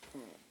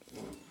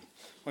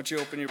Why don't you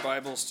open your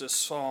Bibles to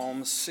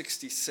Psalm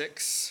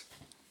 66.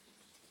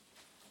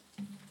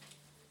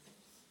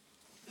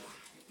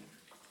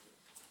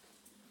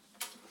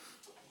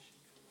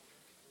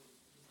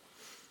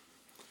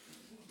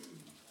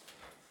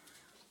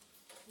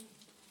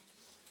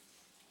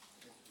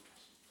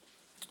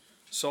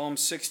 Psalm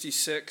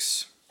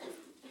 66.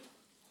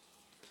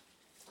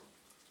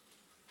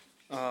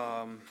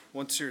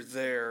 Once you're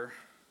there,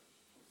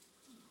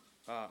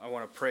 I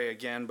want to pray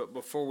again, but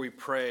before we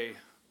pray,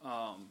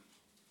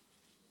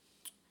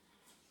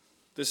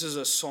 this is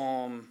a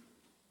psalm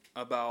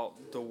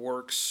about the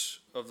works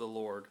of the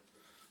Lord,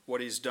 what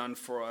he's done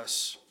for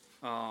us,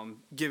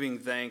 giving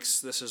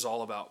thanks. This is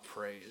all about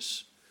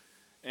praise.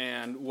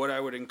 And what I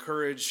would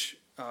encourage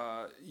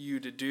you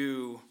to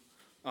do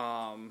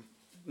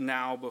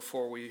now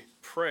before we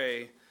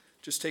pray,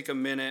 just take a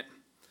minute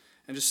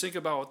and just think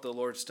about what the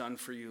Lord's done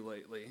for you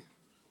lately.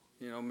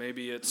 You know,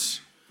 maybe it's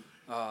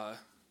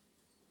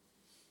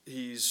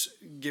he's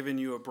given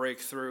you a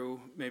breakthrough,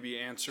 maybe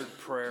answered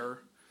prayer.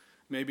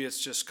 Maybe it's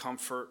just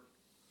comfort.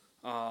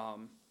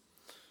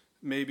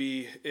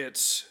 Maybe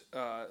it's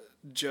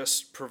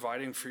just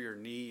providing for your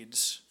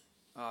needs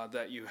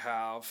that you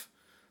have,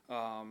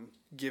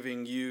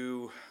 giving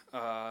you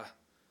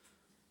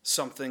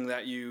something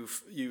that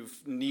you've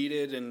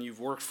needed and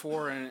you've worked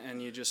for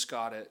and you just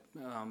got it,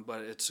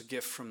 but it's a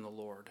gift from the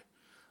Lord.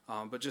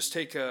 But just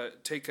take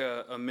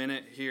a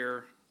minute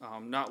here,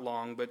 not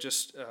long, but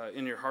just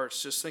in your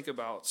hearts, just think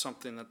about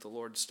something that the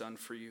Lord's done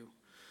for you.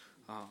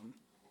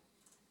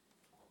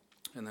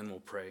 And then we'll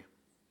pray.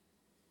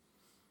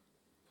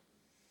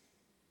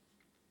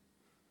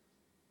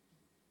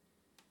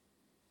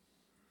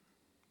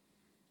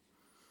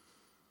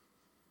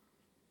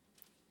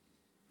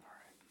 All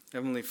right.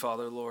 Heavenly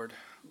Father, Lord,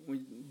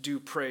 we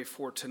do pray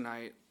for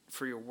tonight,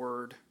 for your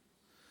word.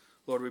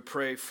 Lord, we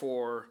pray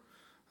for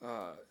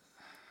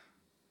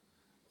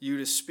you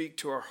to speak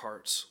to our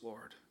hearts,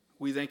 Lord.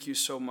 We thank you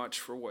so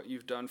much for what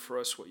you've done for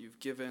us, what you've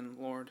given,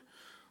 Lord.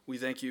 We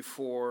thank you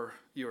for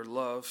your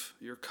love,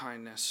 your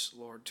kindness,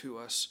 Lord, to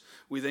us.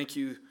 We thank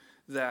you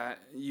that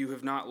you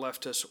have not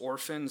left us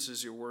orphans,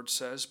 as your word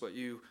says, but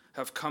you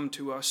have come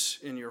to us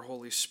in your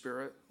Holy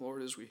Spirit,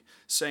 Lord, as we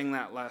sang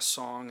that last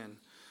song and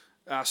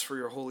asked for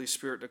your Holy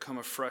Spirit to come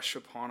afresh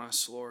upon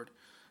us, Lord.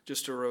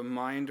 Just a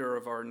reminder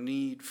of our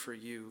need for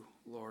you,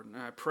 Lord. And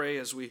I pray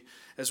as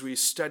we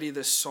study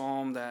this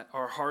psalm that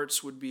our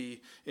hearts would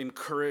be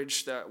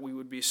encouraged, that we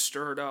would be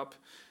stirred up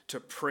to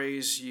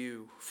praise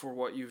you for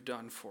what you've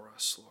done for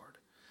us, Lord.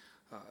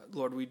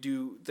 Lord, we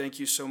do thank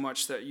you so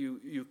much that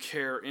you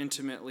care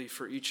intimately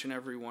for each and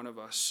every one of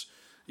us.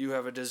 You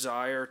have a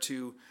desire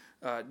to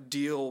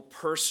deal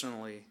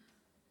personally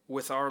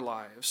with our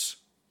lives,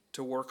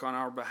 to work on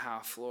our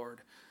behalf,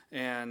 Lord.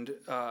 And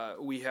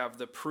we have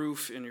the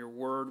proof in your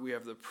word. We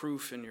have the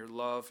proof in your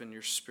love and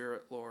your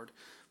spirit, Lord.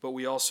 But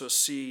we also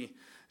see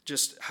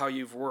just how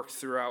you've worked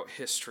throughout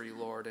history,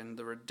 Lord, and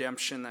the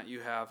redemption that you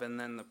have, and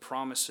then the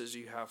promises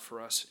you have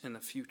for us in the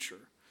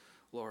future,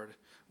 Lord.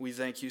 We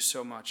thank you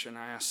so much, and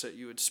I ask that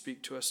you would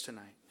speak to us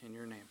tonight. In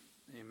your name,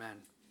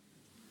 amen.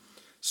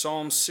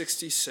 Psalm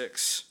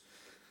 66,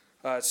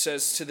 it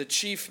says, to the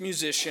chief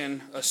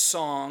musician, a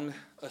song,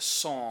 a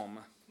psalm.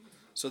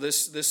 So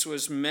this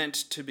was meant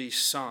to be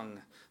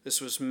sung.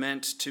 This was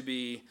meant to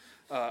be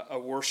a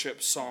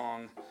worship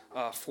song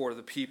for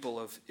the people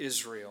of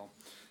Israel.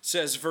 It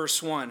says,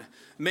 verse 1,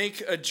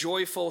 make a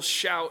joyful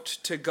shout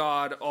to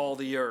God, all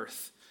the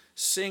earth.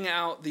 Sing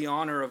out the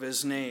honor of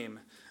his name.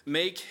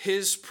 Make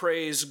his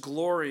praise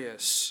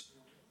glorious.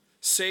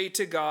 Say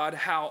to God,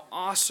 how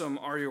awesome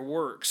are your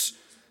works.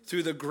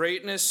 Through the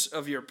greatness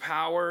of your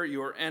power,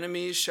 your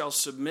enemies shall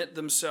submit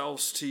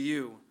themselves to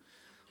you.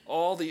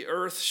 All the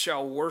earth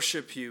shall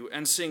worship you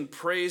and sing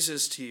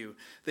praises to you.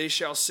 They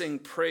shall sing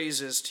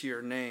praises to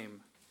your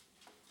name.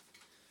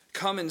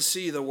 Come and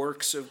see the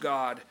works of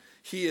God.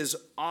 He is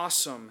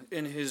awesome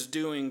in his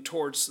doing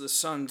towards the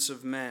sons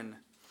of men.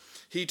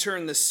 He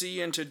turned the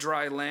sea into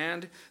dry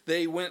land.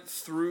 They went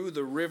through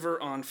the river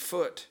on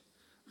foot.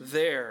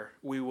 There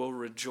we will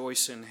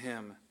rejoice in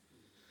him.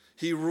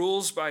 He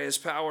rules by his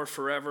power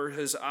forever.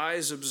 His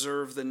eyes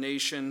observe the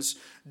nations.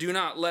 Do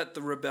not let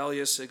the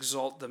rebellious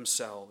exalt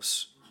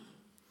themselves.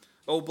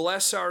 O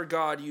bless our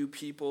God, you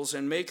peoples,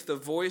 and make the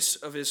voice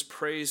of his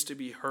praise to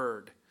be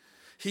heard.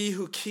 He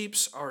who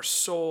keeps our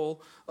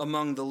soul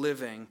among the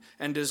living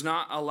and does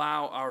not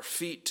allow our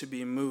feet to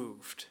be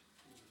moved.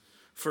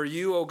 For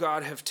you, O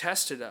God, have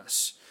tested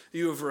us.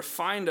 You have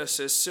refined us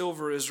as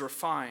silver is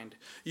refined.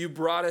 You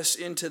brought us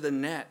into the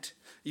net.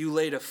 You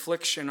laid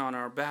affliction on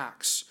our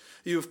backs.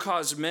 You have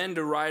caused men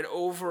to ride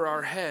over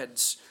our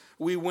heads.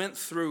 We went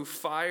through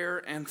fire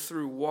and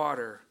through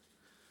water,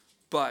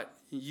 but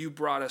you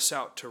brought us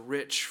out to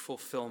rich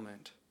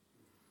fulfillment.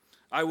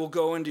 I will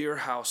go into your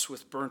house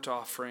with burnt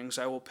offerings.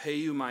 I will pay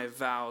you my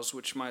vows,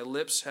 which my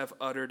lips have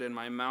uttered and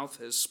my mouth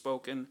has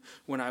spoken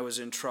when I was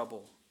in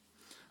trouble.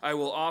 I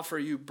will offer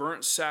you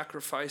burnt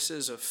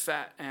sacrifices of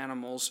fat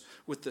animals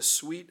with the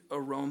sweet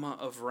aroma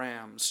of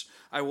rams.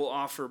 I will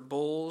offer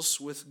bulls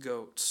with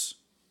goats.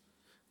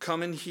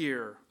 Come and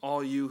hear,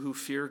 all you who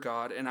fear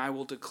God, and I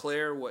will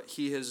declare what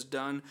he has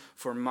done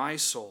for my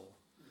soul.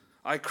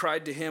 I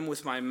cried to him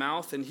with my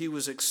mouth, and he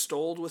was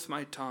extolled with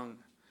my tongue.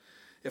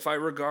 If I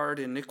regard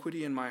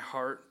iniquity in my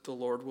heart, the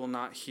Lord will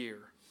not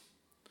hear.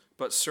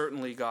 But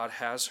certainly God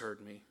has heard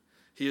me.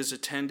 He has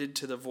attended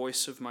to the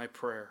voice of my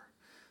prayer.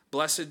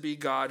 Blessed be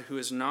God who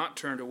has not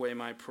turned away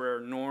my prayer,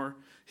 nor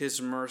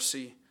his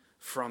mercy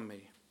from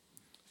me.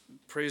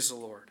 Praise the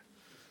Lord.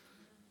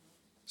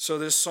 So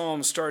this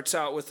psalm starts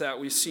out with that.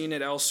 We've seen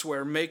it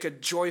elsewhere. Make a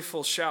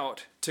joyful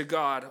shout to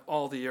God,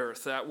 all the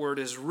earth. That word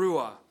is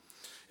ruah.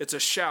 It's a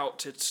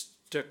shout. It's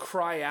to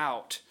cry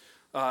out.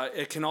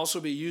 It can also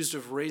be used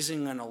of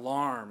raising an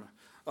alarm,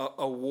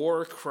 a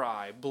war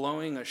cry,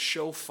 blowing a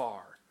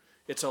shofar.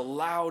 It's a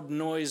loud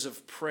noise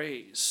of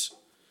praise.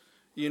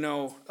 You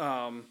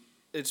know,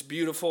 it's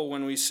beautiful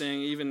when we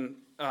sing. Even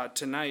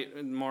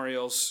tonight,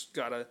 Mariel's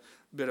got a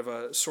bit of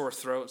a sore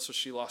throat, so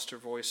she lost her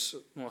voice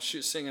while she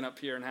was singing up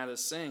here and had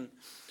us sing.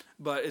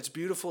 But it's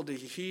beautiful to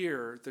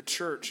hear the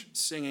church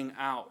singing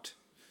out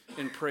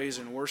in praise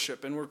and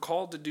worship. And we're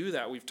called to do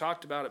that. We've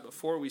talked about it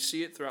before. We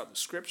see it throughout the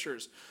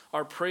scriptures.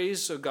 Our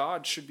praise of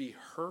God should be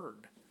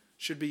heard,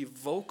 should be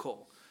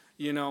vocal.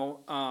 You know,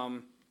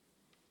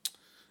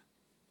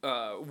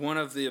 one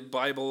of the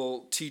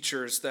Bible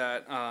teachers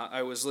that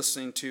I was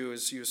listening to,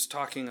 as he was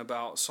talking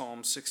about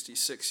Psalm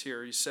 66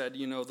 here, he said,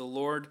 you know, the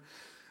Lord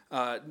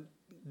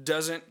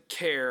doesn't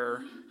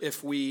care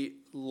if we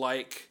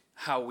like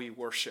how we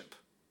worship.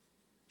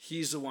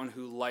 He's the one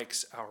who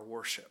likes our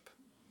worship.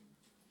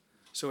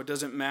 So it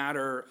doesn't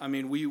matter. I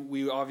mean,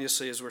 we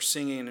obviously, as we're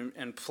singing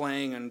and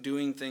playing and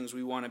doing things,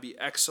 we want to be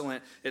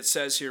excellent. It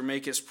says here,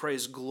 make his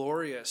praise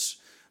glorious.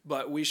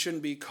 But we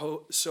shouldn't be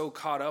so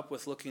caught up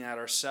with looking at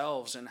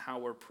ourselves and how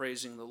we're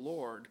praising the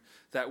Lord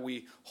that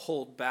we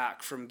hold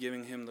back from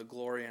giving him the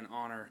glory and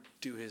honor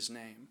due his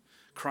name,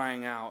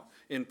 crying out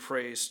in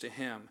praise to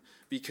him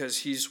because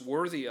he's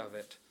worthy of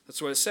it.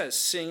 That's what it says.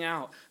 Sing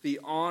out the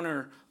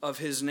honor of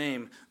his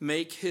name.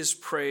 Make his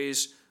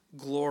praise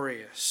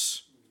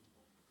glorious.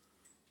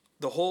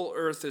 The whole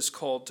earth is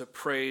called to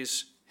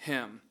praise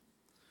him.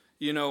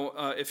 You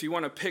know, if you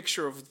want a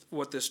picture of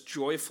what this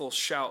joyful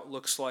shout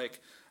looks like,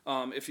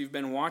 if you've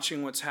been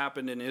watching what's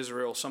happened in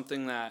Israel,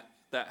 something that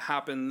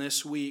happened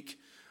this week,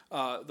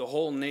 the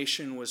whole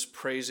nation was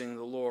praising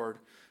the Lord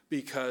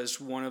because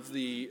one of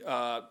the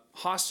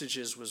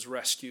hostages was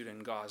rescued in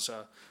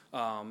Gaza.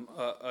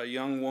 A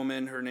young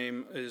woman, her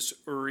name is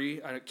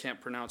Uri. I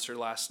can't pronounce her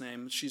last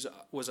name. She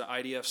was an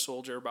IDF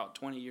soldier, about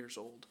 20 years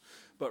old,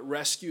 but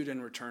rescued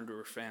and returned to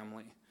her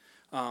family.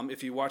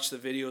 If you watch the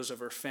videos of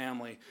her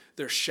family,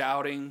 they're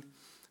shouting,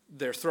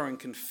 they're throwing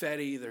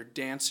confetti, they're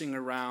dancing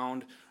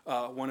around.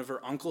 One of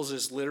her uncles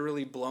is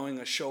literally blowing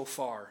a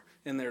shofar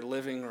in their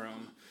living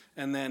room.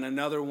 And then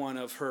another one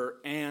of her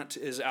aunt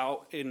is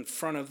out in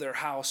front of their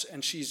house,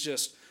 and she's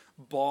just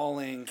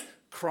bawling,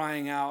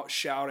 crying out,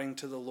 shouting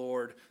to the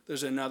Lord.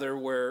 There's another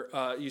where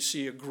you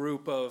see a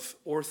group of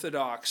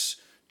Orthodox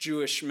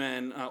Jewish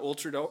men,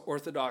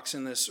 ultra-Orthodox,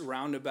 in this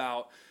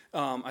roundabout.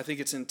 I think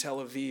it's in Tel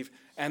Aviv,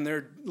 and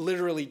they're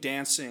literally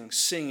dancing,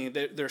 singing.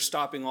 They're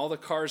stopping all the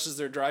cars as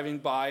they're driving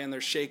by, and they're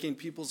shaking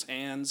people's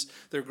hands.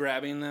 They're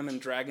grabbing them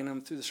and dragging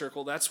them through the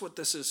circle. That's what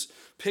this is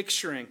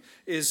picturing,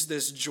 is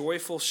this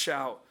joyful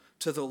shout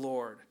to the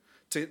Lord,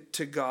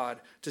 to God,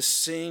 to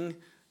sing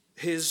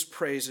his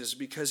praises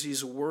because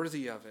he's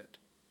worthy of it.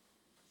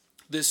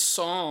 This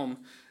psalm,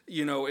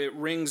 you know, it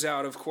rings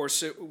out, of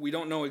course, we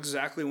don't know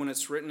exactly when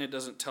it's written. It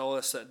doesn't tell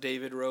us that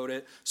David wrote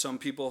it. Some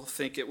people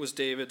think it was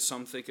David,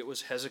 some think it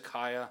was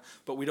Hezekiah,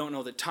 but we don't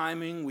know the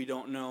timing. We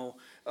don't know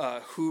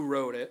who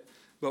wrote it.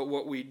 But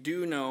what we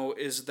do know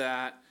is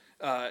that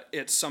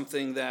it's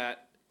something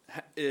that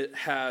it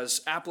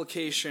has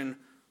application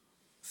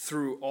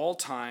through all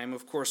time.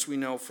 Of course, we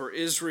know for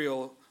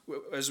Israel,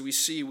 as we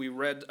see, we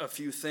read a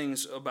few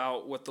things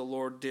about what the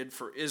Lord did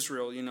for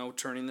Israel, you know,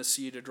 turning the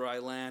sea to dry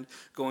land,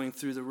 going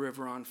through the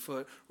river on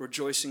foot,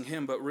 rejoicing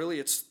him. But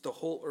really, it's the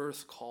whole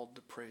earth called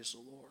to praise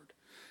the Lord.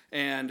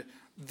 And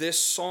this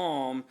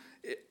psalm,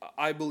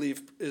 I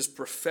believe, is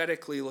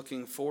prophetically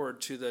looking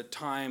forward to the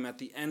time at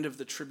the end of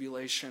the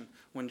tribulation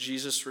when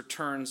Jesus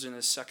returns in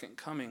his second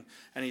coming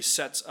and he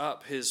sets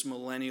up his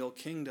millennial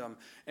kingdom,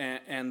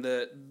 and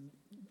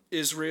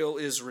Israel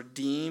is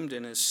redeemed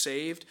and is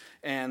saved,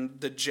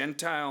 and the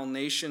Gentile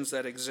nations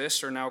that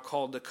exist are now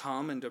called to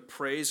come and to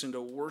praise and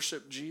to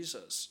worship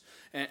Jesus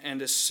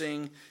and to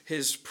sing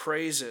his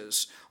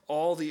praises.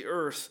 All the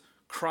earth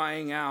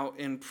crying out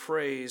in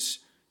praise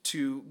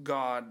to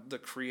God, the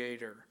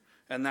Creator.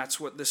 And that's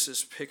what this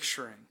is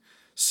picturing.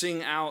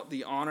 Sing out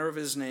the honor of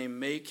his name.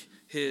 Make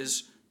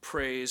his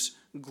praise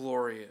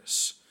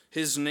glorious.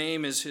 His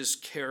name is his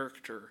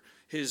character,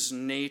 his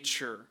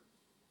nature.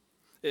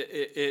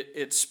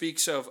 It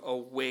speaks of a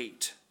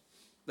weight,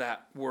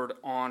 that word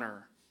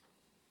honor.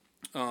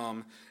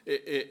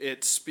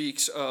 It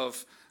speaks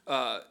of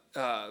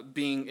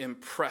being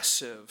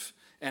impressive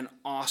and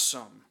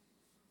awesome.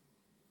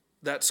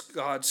 That's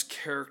God's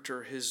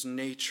character, his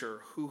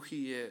nature, who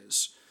he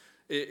is.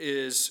 It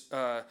is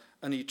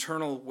an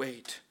eternal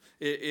weight.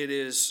 It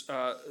is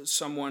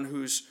someone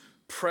whose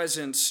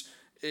presence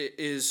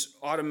is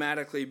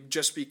automatically,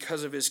 just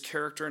because of his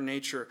character and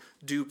nature,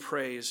 due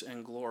praise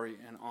and glory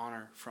and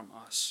honor from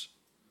us.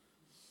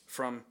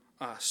 From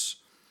us.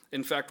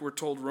 In fact, we're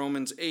told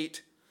Romans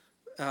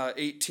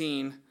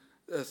 8:18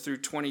 through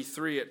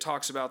 23, it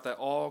talks about that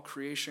all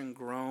creation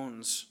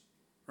groans,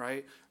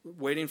 right?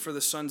 Waiting for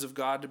the sons of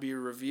God to be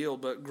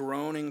revealed, but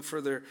groaning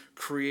for their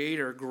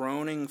Creator,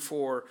 groaning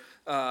for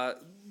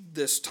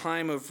this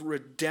time of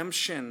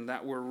redemption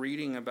that we're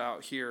reading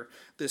about here,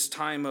 this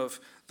time of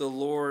the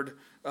Lord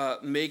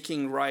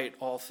making right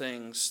all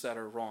things that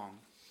are wrong,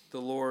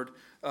 the Lord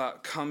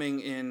coming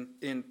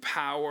in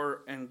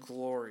power and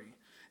glory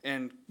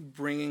and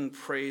bringing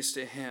praise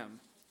to him.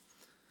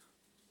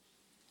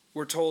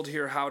 We're told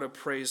here how to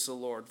praise the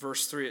Lord.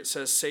 Verse 3, it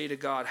says, say to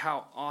God,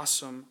 how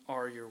awesome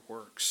are your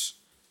works.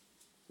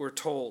 We're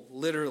told,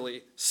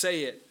 literally,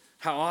 say it,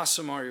 how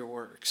awesome are your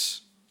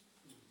works.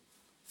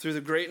 Through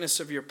the greatness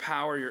of your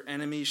power, your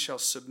enemies shall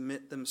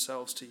submit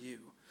themselves to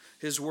you.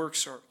 His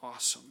works are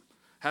awesome.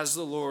 Has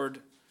the Lord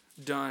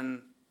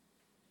done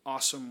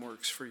awesome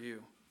works for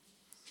you?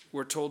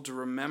 We're told to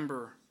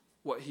remember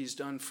what he's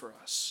done for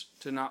us,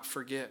 to not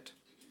forget.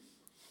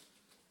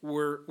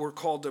 We're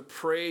called to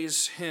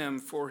praise him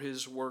for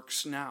his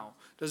works now.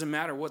 Doesn't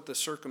matter what the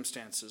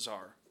circumstances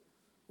are.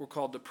 We're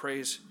called to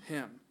praise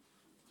him.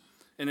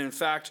 And in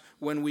fact,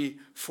 when we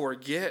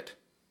forget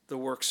the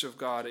works of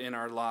God in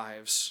our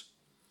lives,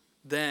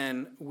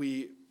 then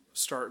we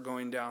start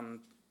going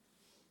down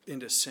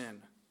into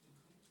sin.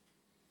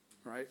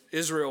 Right?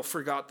 Israel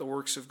forgot the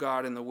works of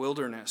God in the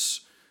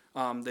wilderness.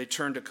 They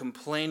turned to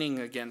complaining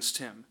against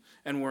him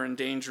and were in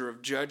danger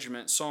of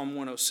judgment. Psalm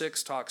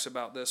 106 talks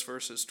about this,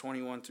 verses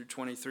 21 through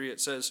 23. It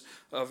says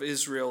of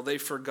Israel, they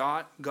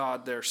forgot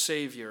God, their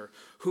Savior,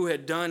 who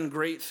had done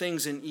great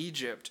things in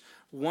Egypt,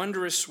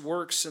 wondrous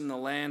works in the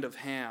land of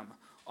Ham,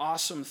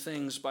 awesome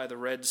things by the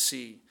Red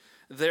Sea.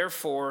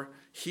 Therefore,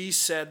 he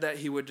said that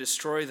he would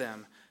destroy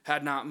them,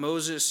 had not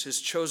Moses, his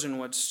chosen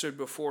one, stood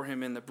before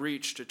him in the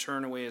breach to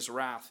turn away his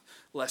wrath,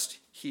 lest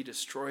he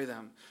destroy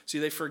them. See,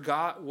 they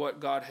forgot what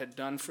God had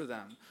done for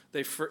them.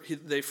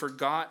 They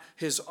forgot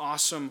his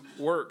awesome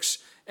works.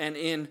 And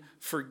in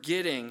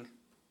forgetting,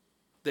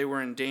 they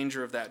were in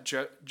danger of that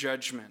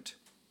judgment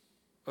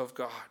of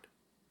God.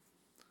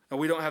 And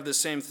we don't have the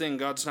same thing.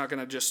 God's not going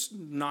to just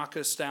knock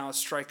us down,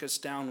 strike us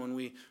down when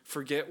we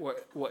forget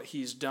what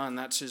he's done.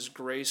 That's his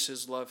grace,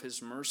 his love,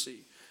 his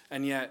mercy.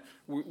 And yet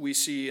we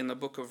see in the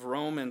book of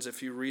Romans,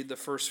 if you read the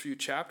first few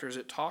chapters,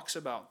 it talks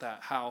about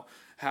that,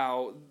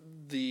 how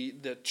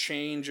the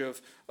change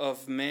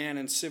of man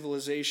and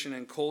civilization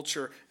and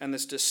culture and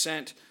this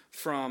descent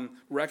from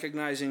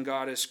recognizing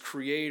God as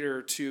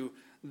creator to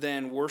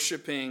then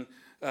worshiping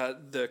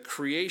the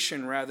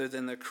creation rather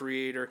than the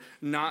creator,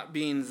 not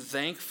being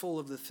thankful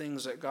of the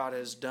things that God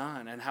has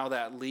done, and how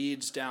that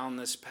leads down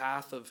this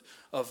path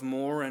of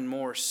more and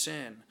more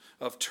sin,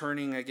 of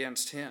turning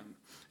against him,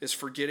 is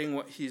forgetting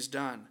what he's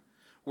done.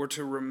 We're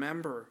to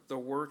remember the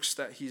works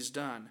that he's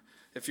done.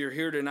 If you're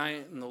here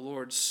tonight and the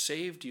Lord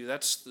saved you,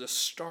 that's the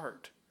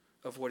start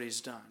of what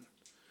he's done.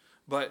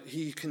 But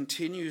he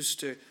continues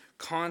to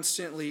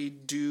constantly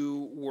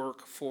do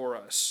work for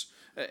us,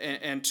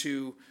 and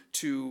to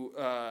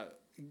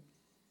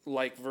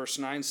like verse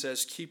 9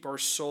 says, keep our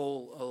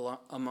soul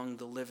among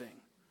the living,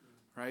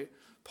 right?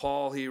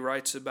 Paul, he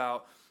writes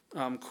about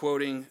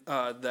quoting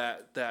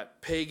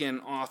that pagan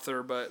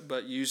author,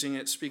 but using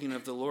it, speaking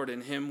of the Lord.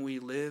 In him we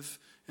live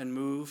and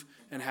move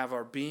and have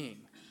our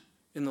being.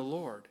 In the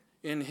Lord,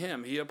 in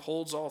him. He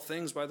upholds all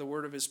things by the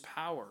word of his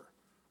power,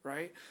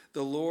 right?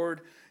 The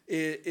Lord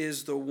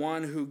is the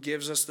one who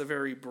gives us the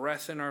very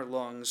breath in our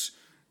lungs,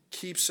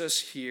 keeps us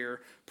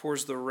here,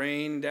 pours the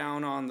rain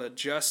down on the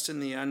just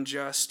and the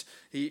unjust.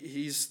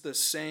 He's the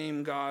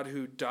same God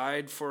who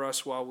died for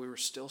us while we were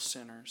still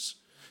sinners.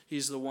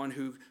 He's the one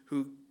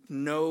who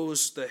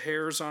knows the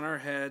hairs on our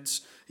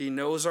heads. He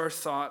knows our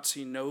thoughts.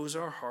 He knows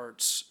our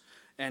hearts.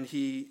 And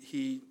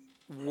he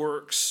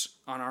works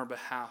on our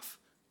behalf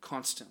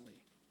constantly.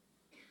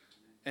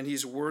 And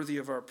he's worthy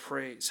of our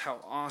praise. How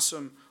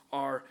awesome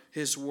are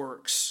his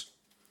works.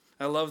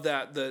 I love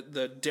that.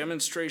 The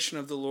demonstration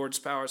of the Lord's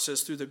power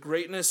says, through the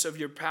greatness of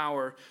your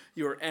power,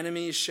 your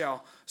enemies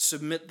shall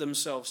submit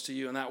themselves to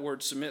you. And that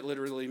word submit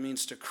literally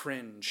means to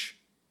cringe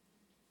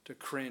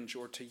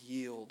or to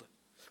yield.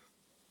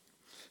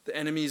 The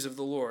enemies of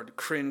the Lord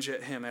cringe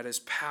at him, at his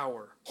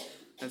power,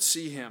 and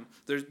see him.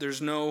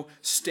 There's no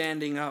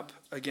standing up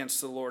against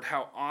the Lord.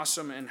 How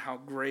awesome and how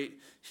great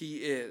he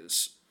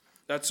is.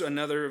 That's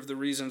another of the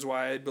reasons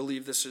why I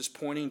believe this is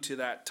pointing to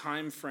that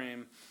time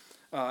frame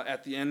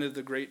at the end of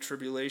the Great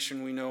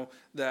Tribulation. We know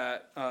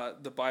that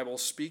the Bible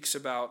speaks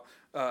about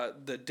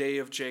the day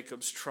of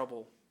Jacob's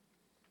trouble,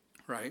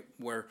 right?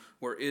 Where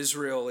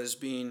Israel is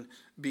being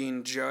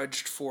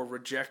judged for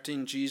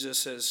rejecting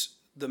Jesus as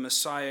the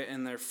Messiah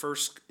in the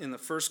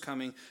first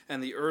coming,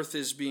 and the earth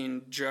is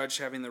being judged,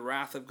 having the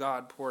wrath of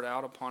God poured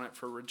out upon it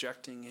for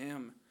rejecting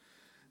him.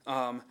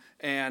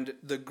 and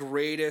the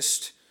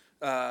greatest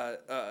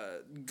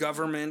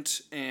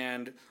government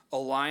and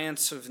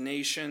alliance of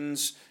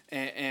nations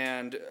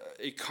and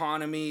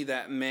economy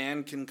that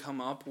man can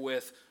come up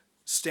with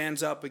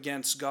stands up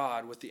against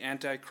God with the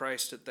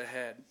Antichrist at the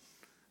head,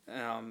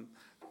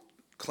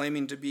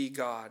 claiming to be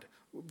God,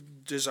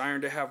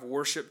 desiring to have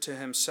worship to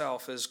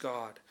himself as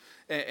God.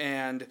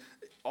 And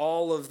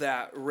all of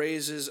that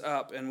raises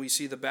up, and we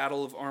see the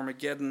battle of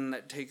Armageddon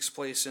that takes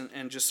place,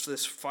 and just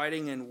this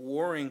fighting and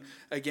warring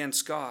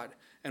against God.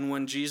 And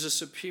when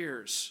Jesus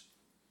appears,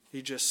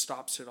 he just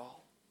stops it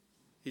all.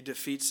 He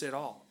defeats it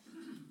all.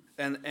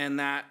 And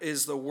that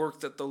is the work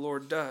that the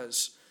Lord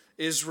does.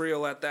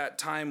 Israel at that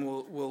time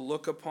will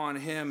look upon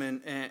him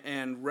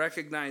and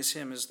recognize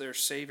him as their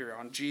Savior,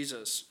 on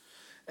Jesus,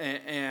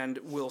 and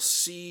will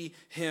see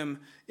him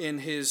in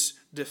his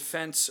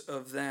defense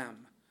of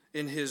them,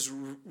 in his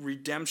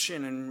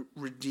redemption and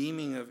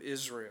redeeming of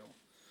Israel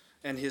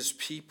and his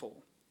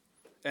people.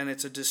 And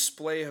it's a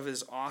display of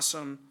his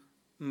awesome,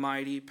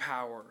 mighty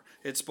power.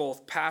 It's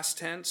both past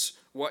tense,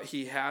 what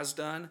he has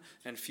done,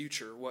 and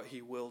future, what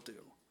he will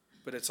do.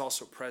 But it's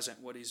also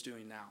present, what he's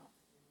doing now.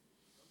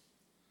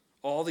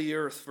 All the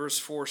earth, verse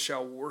 4,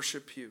 shall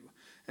worship you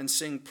and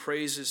sing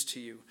praises to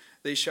you.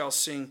 They shall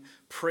sing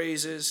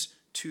praises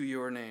to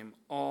your name,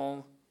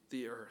 all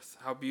the earth.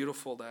 How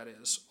beautiful that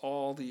is,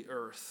 all the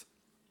earth.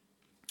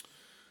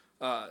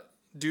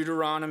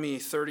 Deuteronomy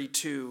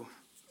 32,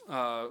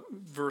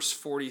 verse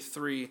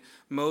 43,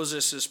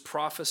 Moses is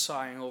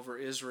prophesying over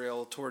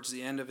Israel towards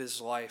the end of his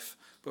life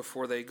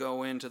before they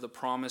go into the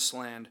promised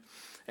land.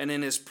 And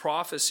in his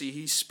prophecy,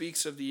 he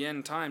speaks of the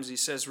end times. He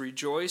says,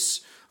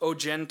 "Rejoice, O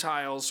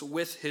Gentiles,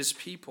 with his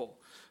people,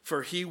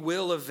 for he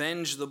will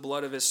avenge the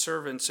blood of his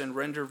servants and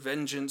render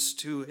vengeance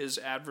to his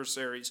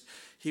adversaries.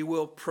 He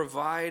will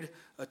provide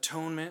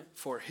atonement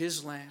for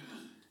his land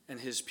and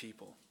his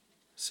people,"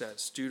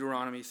 says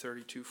Deuteronomy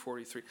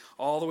 32:43.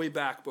 All the way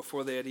back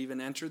before they had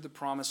even entered the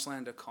promised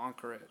land to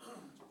conquer it.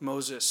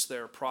 Moses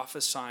there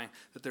prophesying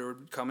that there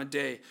would come a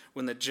day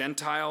when the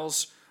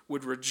Gentiles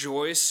would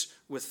rejoice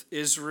with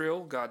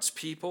Israel, God's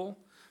people,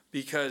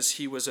 because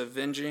he was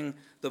avenging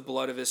the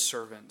blood of his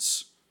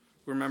servants.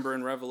 Remember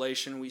in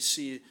Revelation, we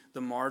see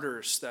the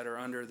martyrs that are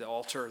under the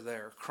altar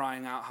there,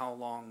 crying out, "How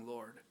long,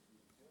 Lord?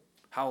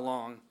 How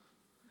long?"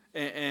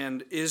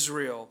 And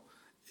Israel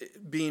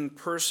being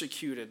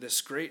persecuted, this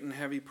great and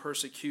heavy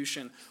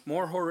persecution,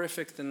 more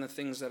horrific than the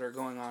things that are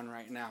going on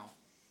right now,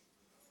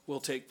 will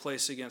take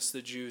place against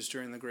the Jews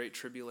during the Great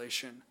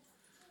Tribulation.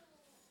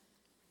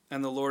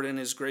 And the Lord in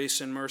his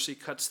grace and mercy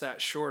cuts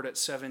that short at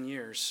 7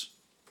 years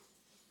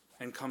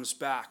and comes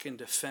back in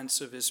defense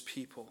of his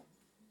people.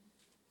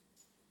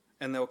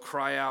 And they'll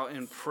cry out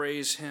and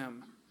praise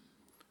him.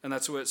 And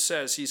that's what it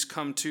says. He's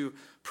come to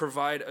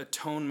provide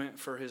atonement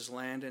for his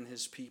land and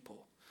his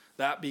people.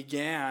 That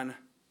began,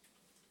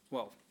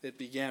 well, it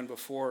began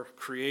before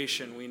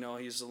creation. We know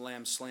he's the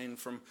lamb slain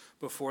from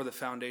before the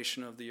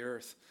foundation of the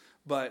earth.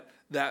 But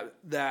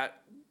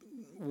that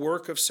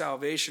work of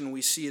salvation,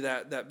 we see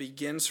that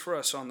begins for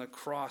us on the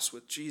cross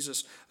with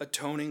Jesus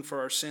atoning for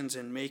our sins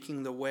and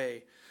making the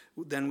way.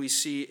 Then we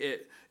see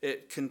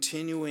it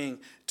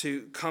continuing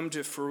to come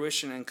to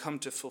fruition and come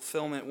to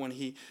fulfillment when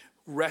he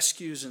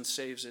rescues and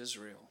saves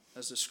Israel,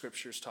 as the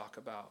scriptures talk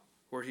about,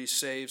 where he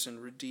saves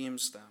and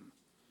redeems them.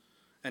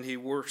 And he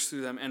works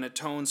through them and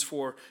atones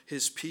for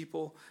his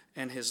people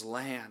and his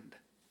land.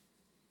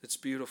 It's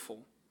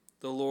beautiful.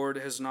 The Lord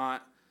has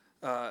not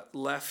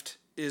left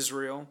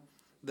Israel.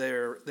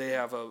 They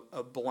have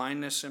a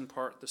blindness in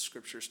part, the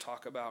scriptures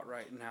talk about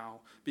right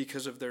now,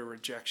 because of their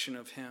rejection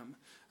of him.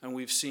 And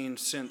we've seen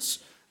since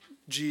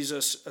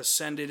Jesus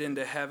ascended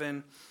into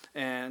heaven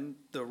and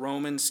the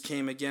Romans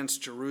came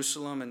against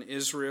Jerusalem and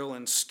Israel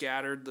and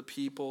scattered the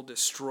people,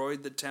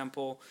 destroyed the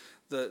temple,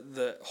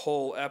 the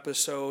whole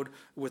episode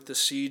with the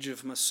siege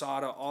of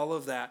Masada, all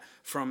of that,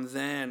 from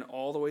then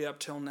all the way up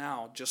till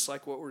now, just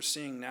like what we're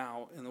seeing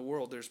now in the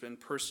world, there's been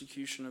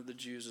persecution of the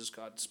Jews as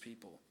God's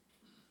people.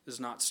 Is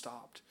not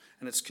stopped,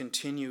 and it's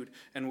continued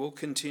and will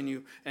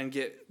continue and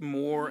get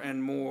more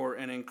and more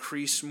and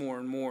increase more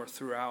and more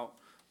throughout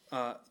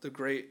the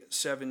great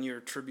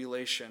 7-year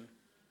tribulation.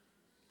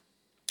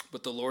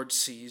 But the Lord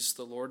sees,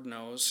 the Lord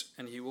knows,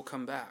 and he will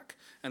come back.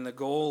 And the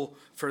goal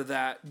for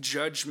that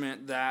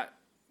judgment, that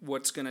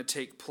what's going to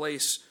take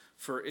place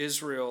for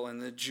Israel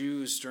and the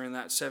Jews during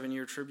that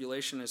 7-year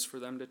tribulation, is for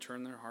them to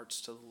turn their hearts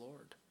to the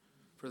Lord,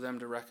 for them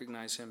to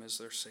recognize him as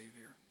their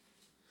Savior.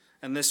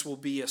 And this will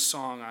be a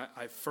song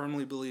I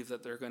firmly believe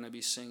that they're going to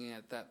be singing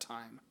at that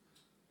time.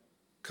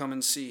 Come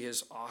and see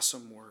his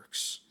awesome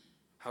works.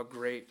 How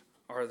great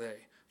are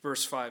they?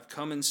 Verse 5,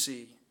 come and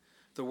see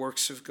the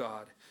works of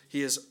God.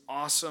 He is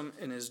awesome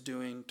in his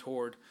doing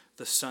toward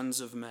the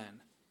sons of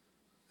men.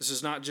 This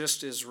is not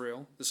just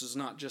Israel. This is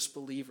not just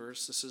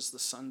believers. This is the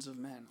sons of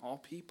men, all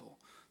people.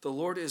 The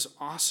Lord is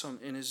awesome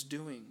in his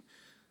doing.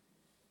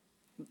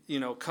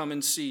 Come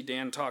and see.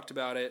 Dan talked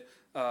about it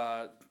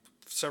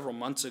several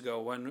months ago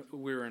when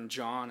we were in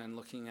John and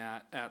looking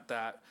at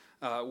that,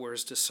 where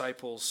his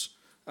disciples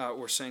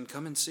were saying,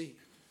 come and see.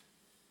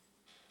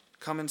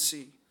 Come and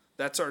see.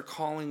 That's our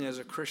calling as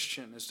a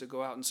Christian, is to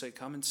go out and say,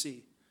 come and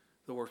see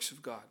the works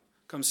of God.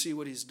 Come see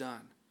what he's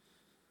done.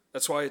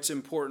 That's why it's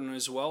important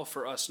as well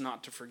for us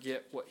not to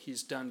forget what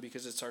he's done,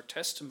 because it's our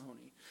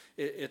testimony.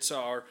 It's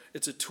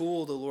a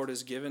tool the Lord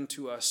has given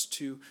to us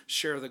to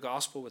share the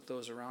gospel with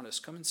those around us.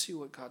 Come and see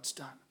what God's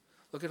done.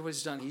 Look at what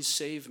he's done. He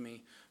saved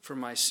me from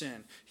my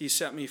sin. He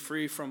set me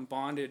free from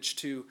bondage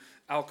to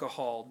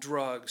alcohol,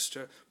 drugs,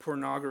 to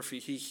pornography.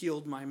 He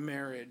healed my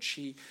marriage.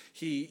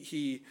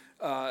 He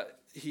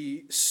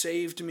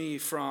saved me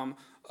from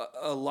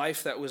a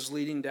life that was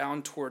leading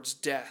down towards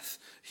death.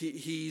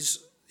 He's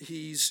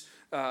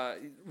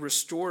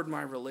restored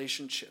my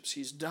relationships.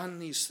 He's done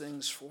these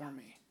things for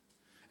me.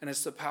 And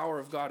it's the power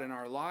of God in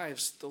our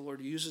lives the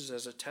Lord uses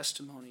as a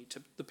testimony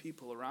to the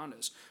people around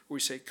us, where we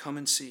say, come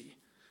and see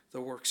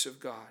the works of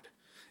God.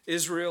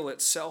 Israel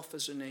itself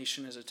as a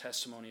nation is a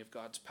testimony of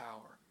God's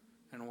power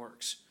and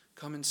works.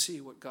 Come and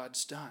see what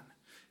God's done.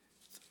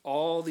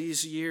 All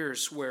these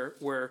years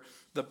where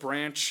the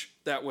branch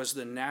that was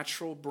the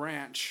natural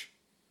branch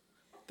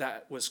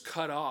that was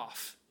cut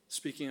off,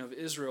 speaking of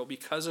Israel,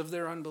 because of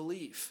their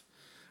unbelief,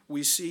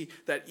 we see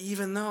that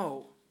even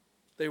though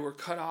they were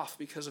cut off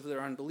because of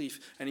their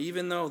unbelief, and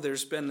even though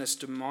there's been this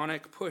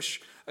demonic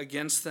push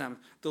against them,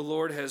 the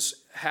Lord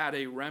has had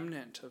a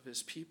remnant of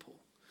his people,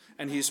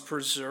 and he's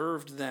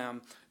preserved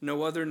them.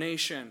 No other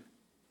nation,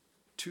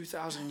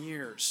 2,000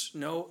 years,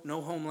 no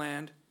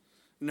homeland,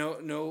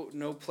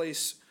 no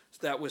place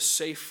that was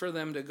safe for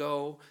them to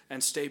go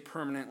and stay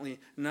permanently,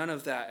 none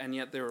of that, and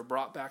yet they were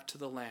brought back to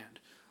the land,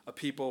 a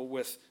people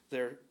with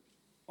their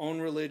own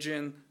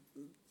religion,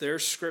 their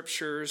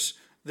scriptures,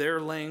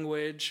 their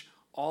language,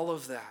 all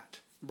of that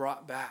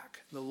brought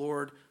back. The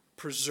Lord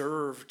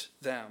preserved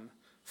them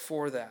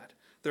for that.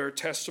 They're a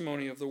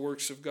testimony of the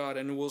works of God,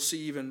 and we'll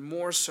see even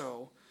more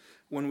so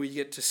when we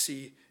get to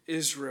see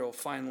Israel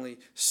finally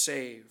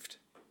saved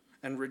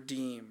and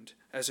redeemed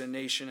as a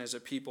nation, as a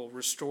people,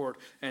 restored,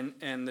 and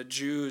the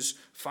Jews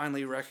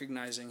finally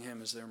recognizing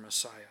him as their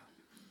Messiah.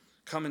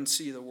 Come and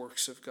see the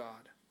works of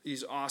God.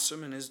 He's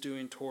awesome in his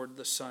doing toward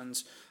the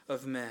sons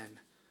of men.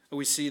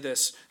 We see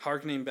this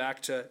hearkening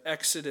back to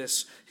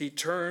Exodus. He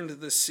turned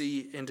the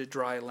sea into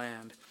dry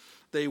land.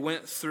 They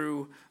went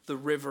through the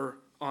river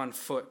on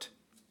foot.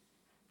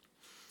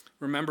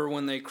 Remember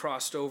when they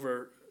crossed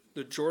over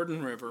the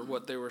Jordan River,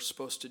 what they were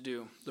supposed to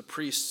do. The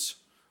priests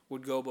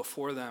would go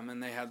before them,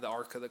 and they had the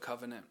Ark of the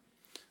Covenant.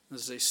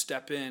 As they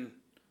step in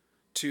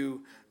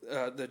to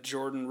the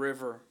Jordan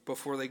River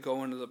before they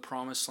go into the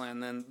Promised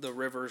Land, then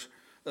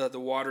the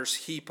waters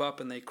heap up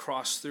and they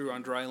cross through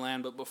on dry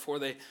land. But before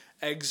they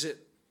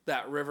exit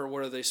that river,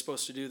 what are they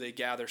supposed to do? They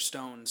gather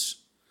stones.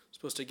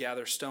 Supposed to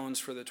gather stones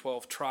for the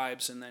 12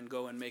 tribes and then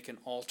go and make an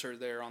altar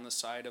there on the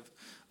side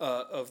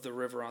of the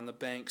river, on the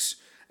banks,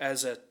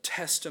 as a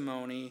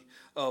testimony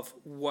of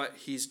what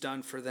he's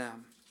done for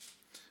them.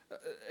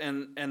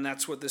 And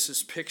that's what this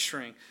is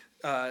picturing.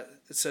 It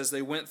says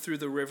they went through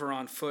the river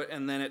on foot,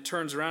 and then it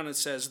turns around and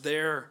says,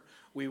 there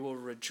we will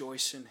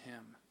rejoice in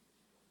him.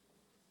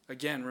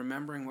 Again,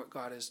 remembering what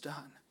God has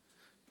done.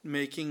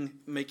 Making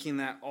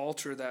that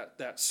altar,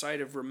 that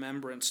site of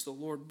remembrance. The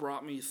Lord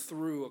brought me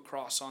through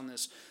across on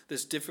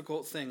this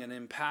difficult thing, an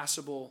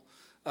impassable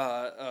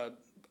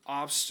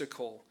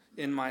obstacle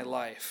in my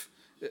life.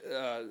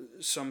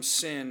 Some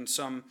sin,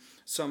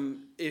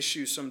 some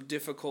issue, some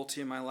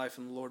difficulty in my life,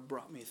 and the Lord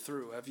brought me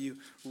through. Have you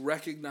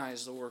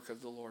recognized the work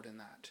of the Lord in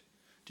that?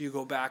 Do you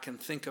go back and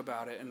think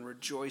about it and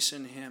rejoice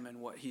in him and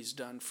what he's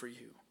done for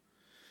you?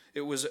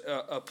 It was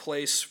a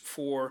place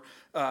for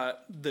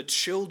the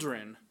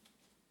children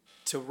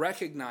to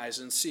recognize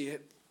and see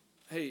it.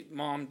 Hey,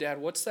 Mom, Dad,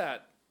 what's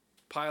that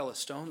pile of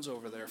stones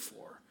over there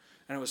for?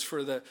 And it was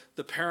for the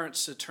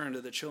parents to turn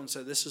to the children and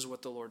say, this is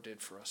what the Lord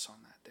did for us on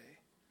that day.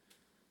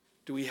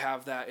 Do we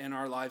have that in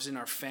our lives, in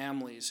our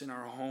families, in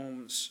our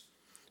homes?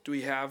 Do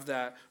we have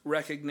that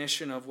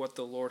recognition of what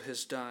the Lord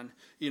has done?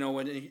 You know,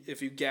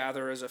 if you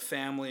gather as a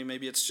family,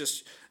 maybe it's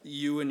just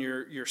you and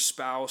your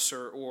spouse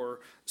or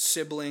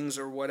siblings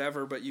or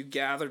whatever, but you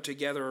gather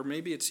together, or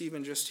maybe it's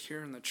even just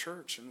here in the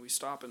church, and we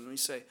stop and we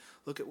say,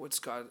 look at what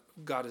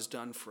God has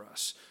done for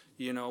us.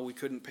 You know, we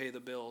couldn't pay the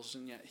bills,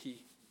 and yet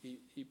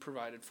he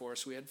provided for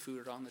us. We had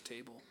food on the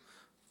table.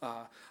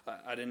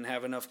 I didn't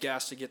have enough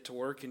gas to get to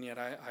work, and yet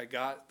I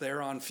got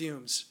there on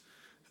fumes.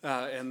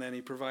 And then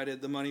he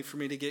provided the money for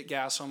me to get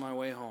gas on my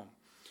way home.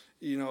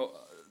 You know,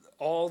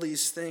 all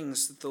these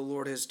things that the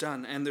Lord has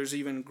done. And there's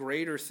even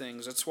greater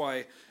things. That's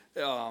why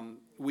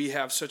we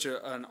have such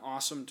an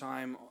awesome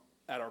time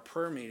at our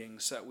prayer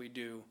meetings that we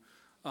do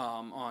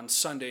on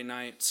Sunday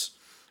nights.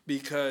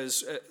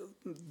 Because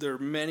there are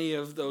many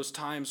of those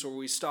times where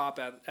we stop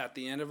at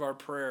the end of our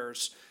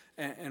prayers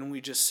and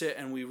we just sit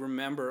and we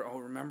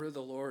remember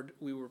the Lord.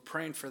 We were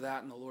praying for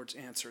that, and the Lord's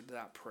answered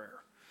that prayer.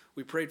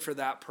 We prayed for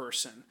that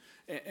person,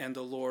 and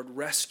the Lord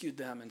rescued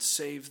them and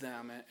saved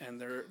them, and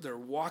they're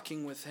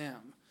walking with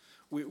him.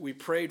 We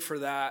prayed for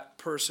that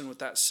person with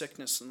that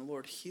sickness, and the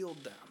Lord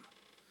healed them.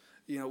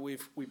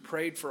 We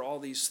prayed for all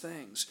these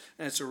things,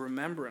 and it's a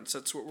remembrance.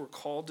 That's what we're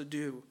called to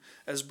do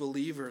as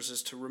believers,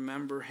 is to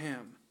remember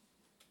him,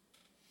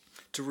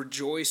 to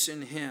rejoice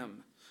in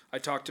him. I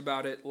talked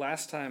about it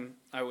last time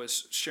I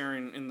was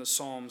sharing in the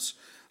Psalms,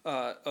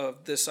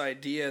 of this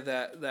idea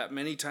that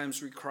many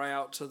times we cry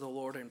out to the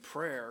Lord in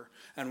prayer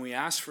and we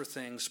ask for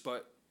things,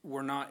 but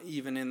we're not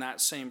even in that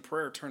same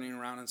prayer turning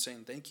around and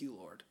saying, thank you,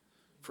 Lord,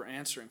 for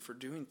answering, for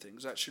doing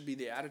things. That should be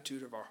the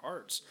attitude of our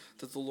hearts,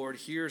 that the Lord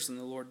hears and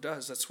the Lord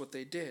does. That's what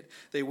they did.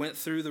 They went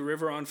through the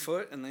river on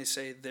foot, and they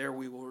say, there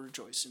we will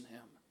rejoice in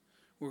him.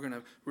 We're going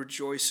to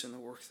rejoice in the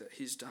work that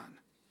he's done.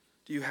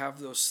 Do you have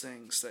those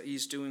things that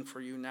he's doing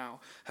for you now?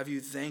 Have you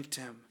thanked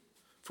him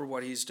for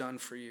what he's done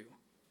for you?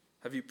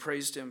 Have you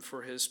praised him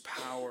for his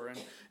power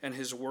and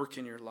his work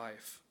in your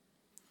life?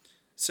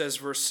 It says,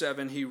 verse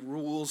 7, he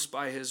rules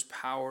by his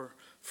power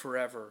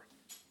forever.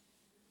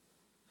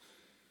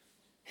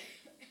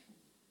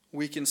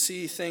 We can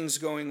see things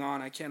going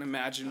on. I can't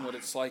imagine what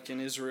it's like in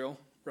Israel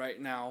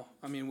right now.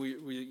 I mean,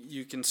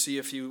 you can see,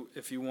 if you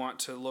want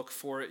to look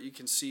for it, you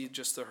can see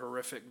just the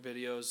horrific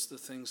videos, the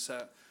things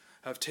that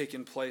have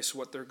taken place,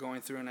 what they're going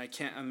through, and I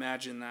can't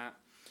imagine that.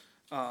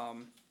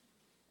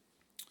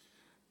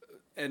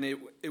 And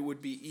it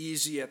would be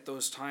easy at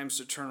those times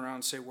to turn around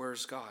and say,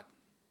 where's God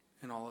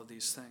in all of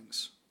these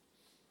things?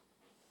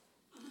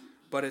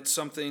 But it's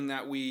something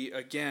that we,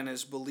 again,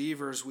 as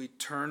believers, we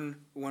turn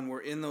when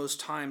we're in those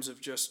times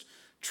of just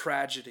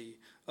tragedy,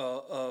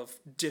 of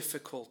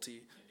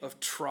difficulty, of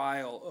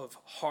trial, of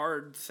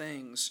hard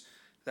things,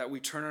 that we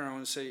turn around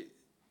and say,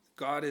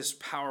 God is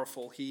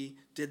powerful. He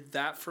did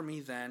that for me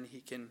then.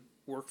 He can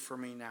work for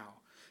me now.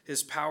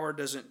 His power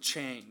doesn't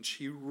change.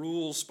 He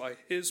rules by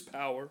his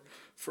power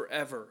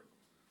forever.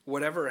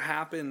 Whatever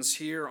happens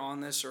here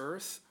on this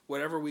earth,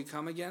 whatever we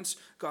come against,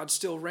 God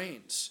still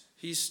reigns.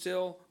 He's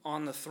still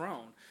on the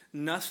throne.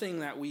 Nothing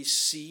that we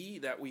see,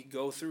 that we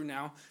go through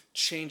now,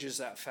 changes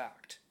that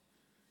fact.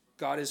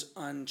 God is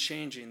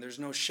unchanging. There's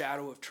no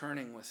shadow of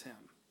turning with him.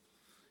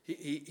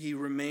 He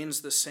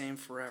remains the same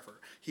forever.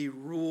 He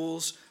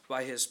rules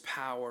by his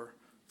power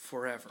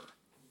forever.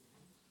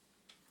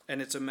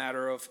 And it's a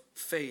matter of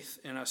faith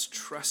in us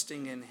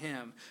trusting in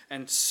him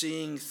and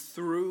seeing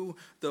through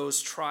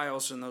those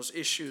trials and those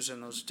issues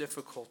and those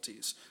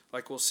difficulties,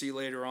 like we'll see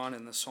later on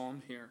in the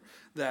psalm here,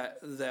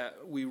 that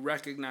we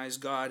recognize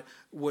God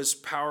was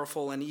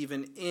powerful, and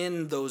even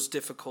in those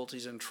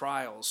difficulties and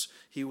trials,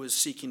 he was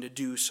seeking to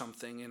do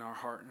something in our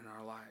heart and in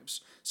our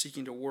lives,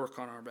 seeking to work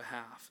on our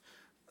behalf,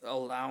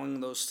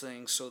 allowing those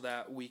things so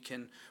that we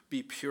can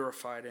be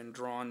purified and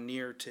drawn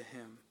near to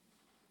him.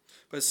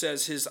 But it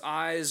says, his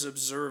eyes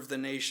observe the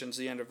nations,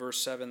 the end of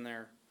verse 7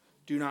 there.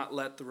 Do not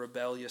let the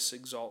rebellious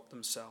exalt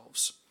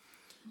themselves.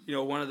 You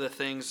know, one of the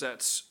things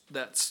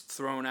that's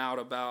thrown out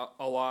about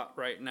a lot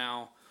right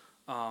now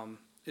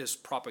is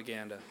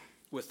propaganda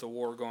with the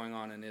war going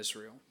on in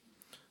Israel.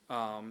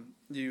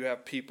 You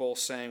have people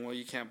saying, well,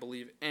 you can't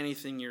believe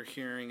anything you're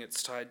hearing.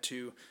 It's tied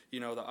to, the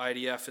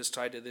IDF is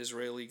tied to the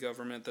Israeli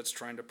government that's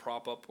trying to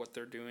prop up what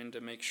they're doing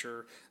to make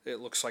sure it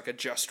looks like a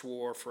just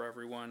war for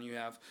everyone. You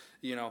have,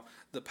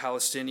 the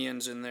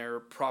Palestinians in their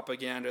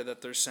propaganda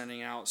that they're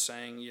sending out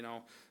saying,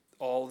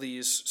 all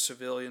these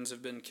civilians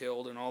have been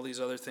killed and all these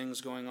other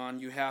things going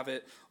on. You have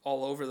it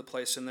all over the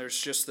place, and there's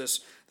just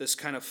this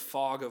kind of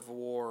fog of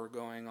war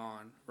going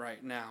on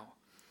right now.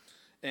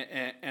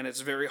 And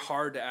it's very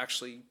hard to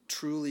actually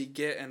truly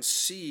get and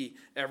see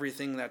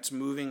everything that's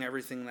moving,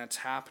 everything that's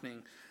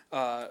happening.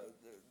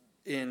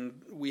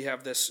 We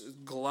have this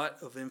glut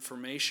of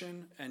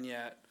information, and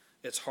yet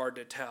it's hard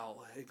to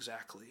tell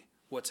exactly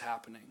what's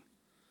happening.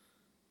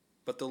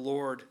 But the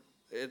Lord,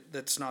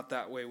 that's not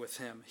that way with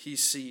him. He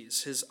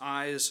sees. His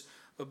eyes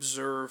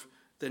observe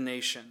the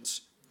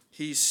nations.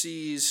 He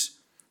sees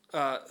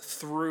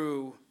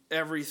through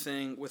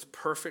everything with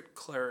perfect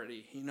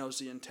clarity. He knows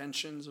the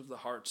intentions of the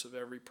hearts of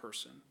every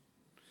person.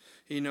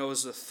 He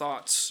knows the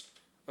thoughts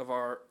of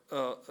our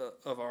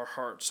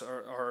hearts,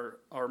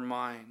 our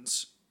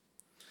minds.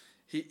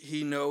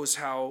 He knows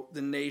how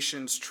the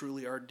nations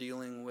truly are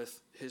dealing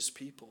with his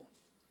people.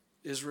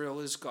 Israel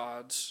is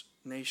God's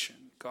nation,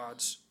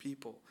 God's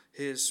people,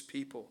 his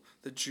people.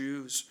 The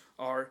Jews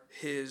are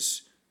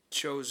his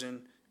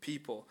chosen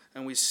people.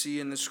 And we see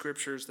in the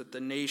scriptures that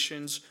the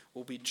nations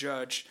will be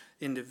judged.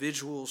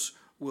 Individuals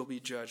will be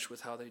judged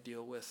with how they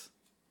deal with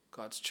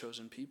God's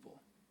chosen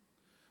people.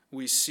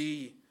 We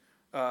see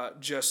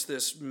just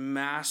this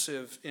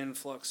massive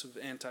influx of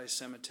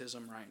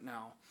anti-Semitism right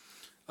now.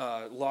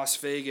 Las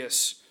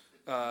Vegas,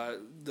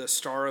 the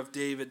Star of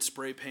David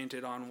spray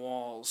painted on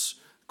walls.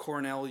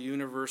 Cornell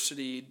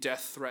University,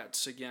 death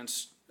threats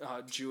against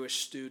Jewish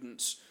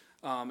students.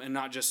 And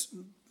not just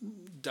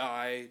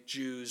die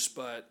Jews,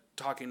 but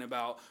talking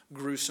about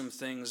gruesome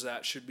things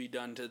that should be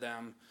done to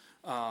them,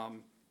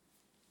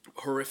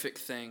 horrific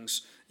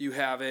things. You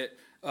have it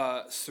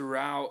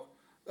throughout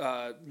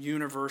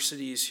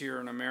universities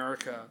here in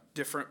America,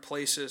 different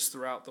places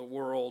throughout the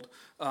world.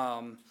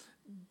 The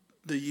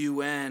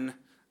UN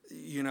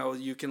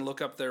You can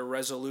look up their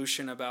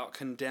resolution about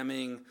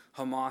condemning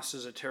Hamas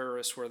as a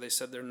terrorist, where they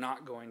said they're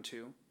not going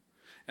to,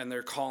 and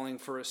they're calling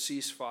for a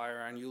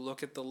ceasefire. And you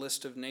look at the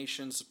list of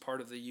nations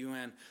part of the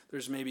UN,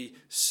 there's maybe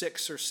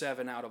 6 or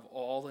 7 out of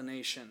all the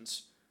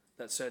nations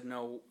that said,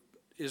 no,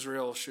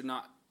 Israel should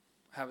not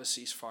have a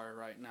ceasefire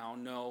right now.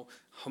 No,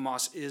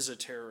 Hamas is a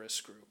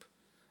terrorist group.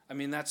 I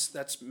mean,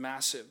 that's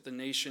massive. The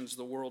nations,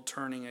 the world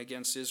turning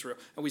against Israel.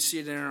 And we see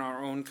it in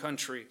our own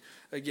country.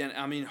 Again,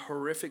 I mean,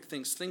 horrific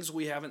things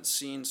we haven't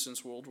seen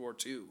since World War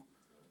II.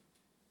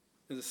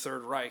 In the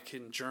Third Reich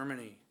in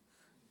Germany,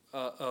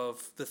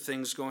 of the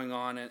things going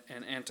on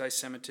and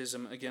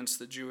anti-Semitism against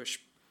the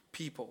Jewish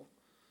people,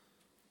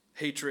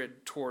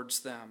 hatred towards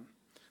them.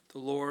 The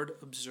Lord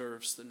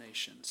observes the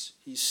nations.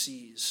 He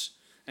sees.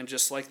 And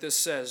just like this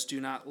says,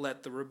 do not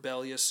let the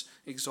rebellious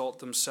exalt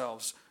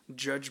themselves.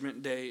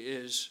 Judgment Day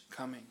is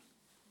coming.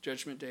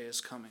 Judgment Day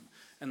is coming.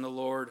 And the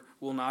Lord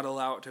will not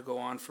allow it to go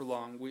on for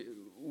long.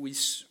 We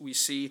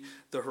see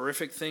the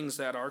horrific things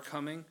that are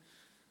coming.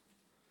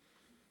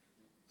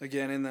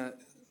 Again, in the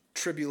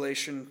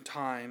tribulation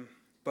time.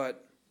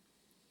 But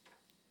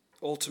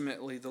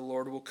ultimately, the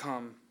Lord will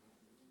come.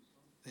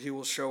 He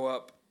will show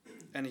up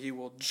and he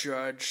will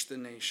judge the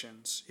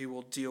nations. He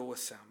will deal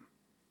with them.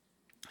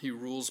 He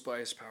rules by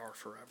his power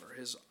forever.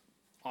 His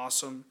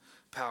awesome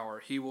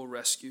power. He will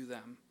rescue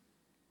them.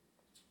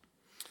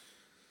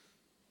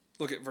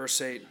 Look at verse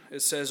 8.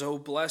 It says, "O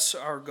bless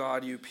our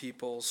God, you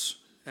peoples,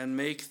 and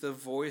make the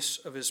voice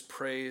of his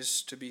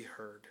praise to be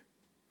heard,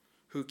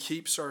 who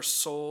keeps our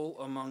soul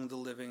among the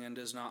living and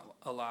does not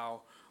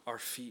allow our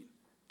feet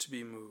to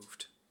be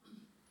moved."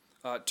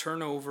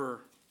 Turn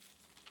over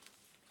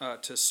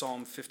to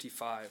Psalm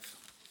 55.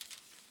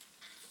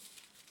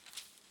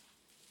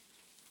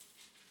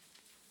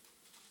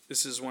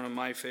 This is one of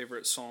my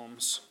favorite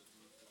psalms.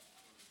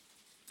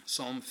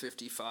 Psalm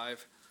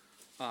 55.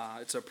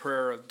 It's a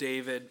prayer of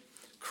David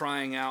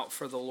crying out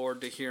for the Lord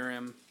to hear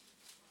him.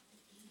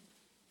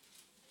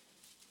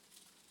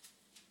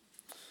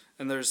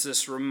 And there's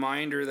this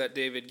reminder that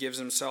David gives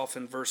himself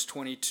in verse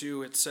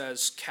 22. It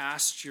says,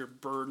 "Cast your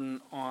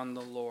burden on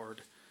the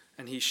Lord,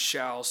 and he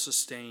shall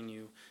sustain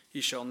you. He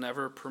shall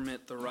never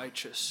permit the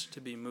righteous to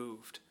be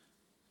moved."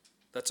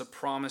 That's a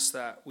promise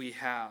that we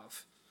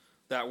have.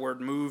 That word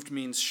moved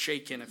means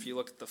shaken. If you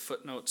look at the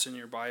footnotes in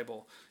your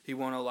Bible, he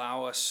won't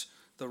allow us,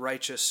 the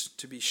righteous,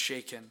 to be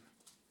shaken.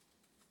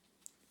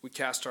 We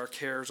cast our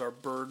cares, our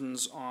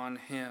burdens on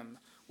him.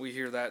 We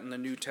hear that in the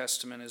New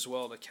Testament as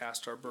well, to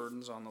cast our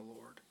burdens on the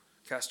Lord.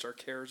 Cast our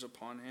cares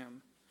upon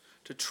him.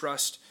 To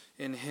trust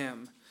in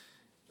him.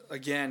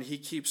 Again, he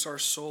keeps our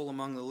soul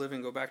among the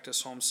living. Go back to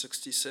Psalm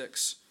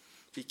 66.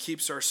 He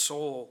keeps our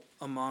soul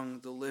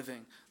among the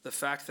living. The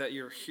fact that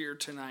you're here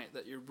tonight,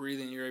 that you're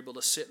breathing, you're able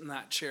to sit in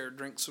that chair,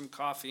 drink some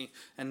coffee,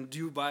 and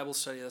do Bible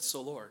study, that's the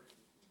Lord.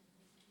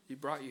 He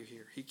brought you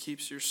here. He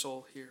keeps your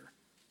soul here.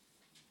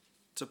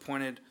 It's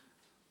appointed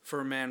for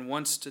a man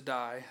once to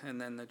die and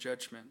then the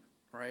judgment,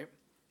 right?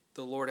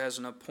 The Lord has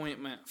an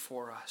appointment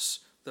for us.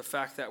 The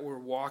fact that we're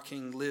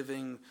walking,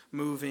 living,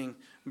 moving,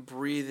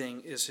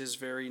 breathing is his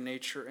very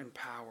nature and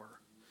power.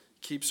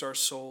 Keeps our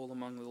soul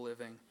among the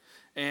living.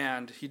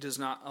 And he does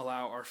not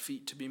allow our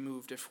feet to be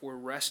moved if we're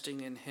resting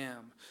in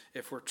him,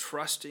 if we're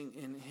trusting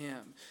in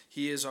him.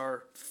 He is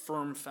our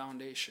firm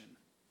foundation.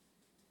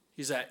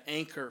 He's that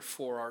anchor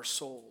for our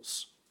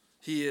souls.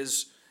 He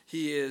is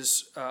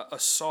a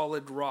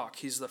solid rock.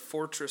 He's the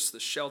fortress,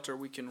 the shelter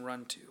we can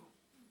run to.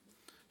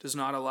 Does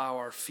not allow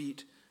our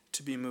feet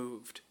to be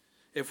moved.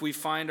 If we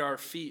find our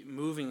feet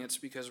moving, it's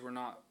because we're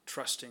not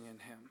trusting in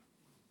him.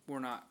 We're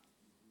not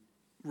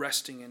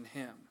resting in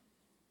him.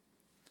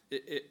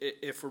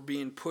 If we're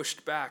being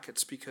pushed back,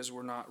 it's because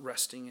we're not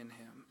resting in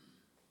him.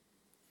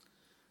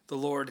 The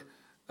Lord,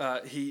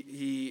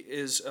 he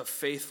is a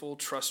faithful,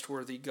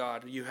 trustworthy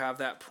God. You have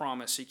that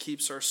promise. He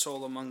keeps our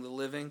soul among the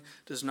living,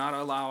 does not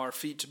allow our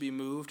feet to be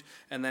moved.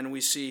 And then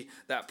we see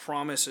that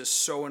promise is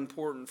so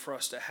important for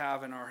us to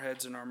have in our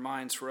heads and our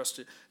minds, for us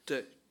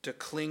to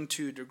cling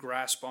to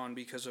grasp on,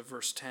 because of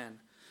verse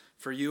 10.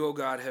 "For you, O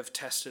God, have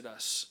tested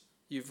us.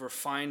 You've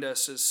refined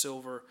us as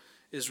silver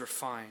is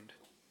refined."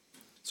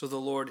 So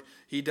the Lord,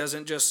 he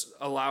doesn't just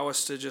allow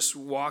us to just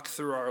walk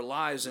through our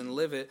lives and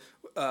live it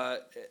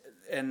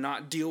and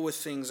not deal with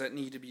things that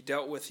need to be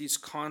dealt with. He's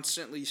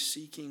constantly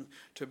seeking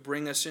to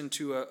bring us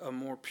into a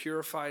more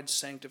purified,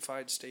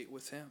 sanctified state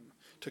with him,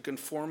 to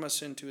conform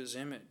us into his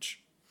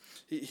image.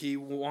 He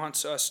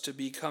wants us to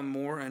become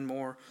more and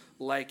more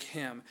like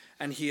him,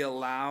 and he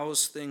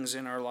allows things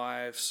in our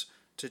lives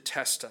to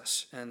test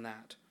us in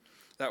that.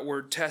 That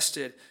word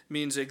tested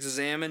means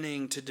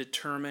examining to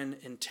determine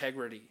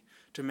integrity,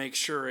 to make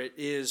sure it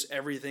is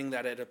everything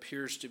that it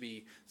appears to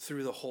be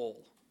through the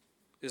whole,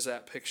 is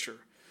that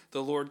picture.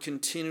 The Lord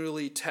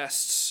continually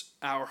tests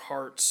our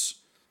hearts,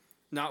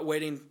 not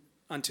waiting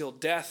until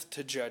death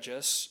to judge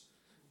us,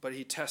 but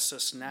he tests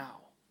us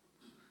now.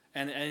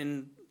 And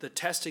in the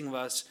testing of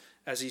us,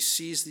 as he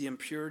sees the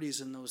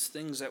impurities in those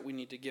things that we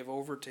need to give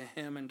over to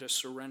him and to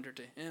surrender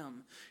to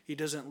him, he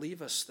doesn't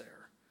leave us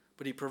there,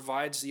 but he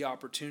provides the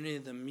opportunity,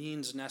 the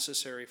means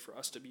necessary for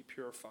us to be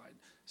purified,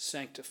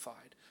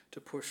 sanctified,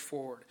 to push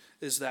forward.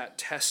 Is that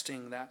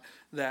testing,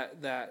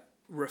 that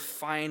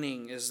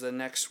refining is the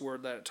next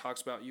word that it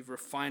talks about. You've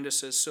refined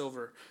us as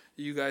silver.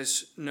 You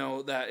guys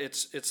know that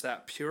it's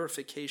that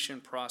purification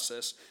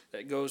process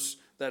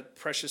that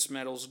precious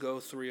metals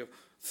go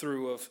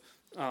through of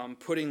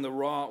putting the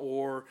raw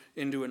ore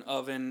into an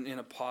oven in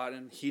a pot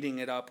and heating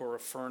it up, or a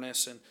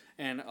furnace,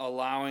 and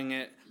allowing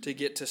it to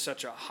get to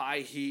such a high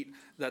heat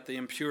that the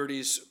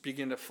impurities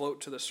begin to float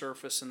to the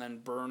surface and then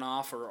burn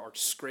off or are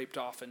scraped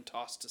off and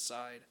tossed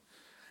aside.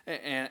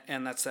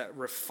 And that's that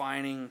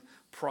refining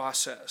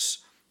process.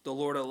 The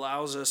Lord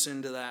allows us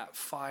into that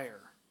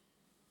fire.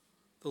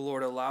 The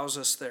Lord allows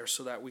us there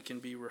so that we can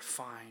be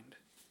refined.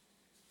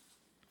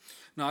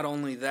 Not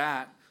only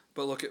that,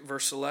 but look at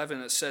verse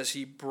 11. It says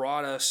he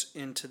brought us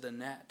into the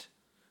net.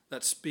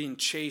 That's being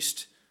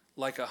chased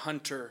like a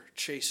hunter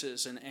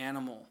chases an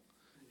animal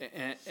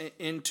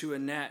into a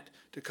net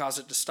to cause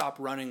it to stop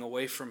running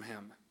away from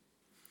him.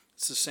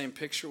 It's the same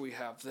picture we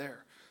have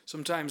there.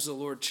 Sometimes the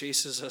Lord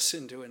chases us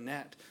into a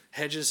net,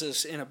 hedges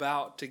us in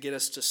about to get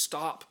us to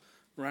stop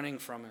running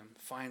from him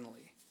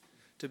finally,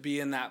 to be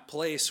in that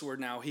place where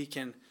now he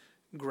can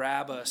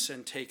grab us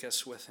and take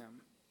us with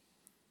him.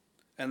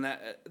 And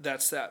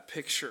that's that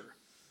picture.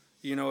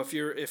 You know, if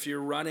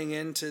you're running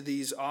into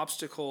these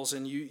obstacles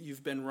and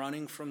you've been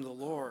running from the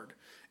Lord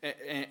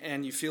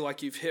and you feel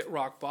like you've hit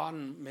rock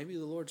bottom, maybe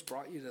the Lord's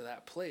brought you to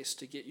that place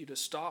to get you to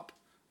stop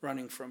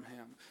running from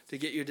him, to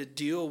get you to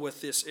deal with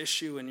this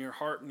issue in your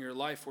heart and your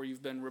life where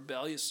you've been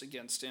rebellious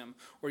against him,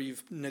 or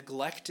you've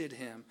neglected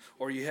him,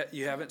 or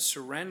you haven't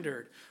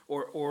surrendered,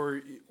 or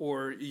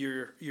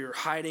you're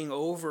hiding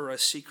over a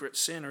secret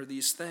sin, or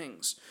these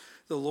things.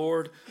 The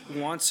Lord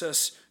wants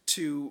us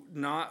to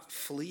not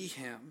flee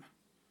him,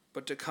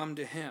 but to come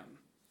to him.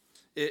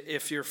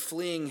 If you're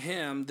fleeing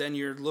him, then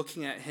you're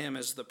looking at him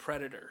as the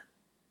predator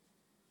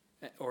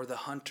or the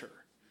hunter,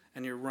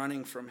 and you're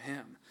running from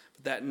him.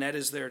 But that net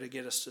is there to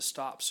get us to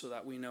stop so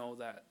that we know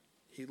that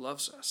he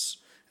loves us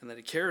and that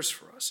he cares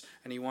for us,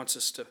 and he wants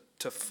us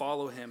to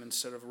follow him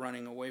instead of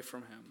running away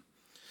from him.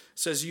 It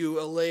says,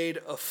 you allayed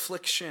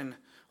affliction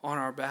on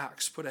our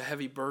backs, put a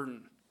heavy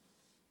burden.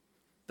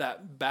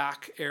 That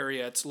back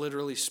area, it's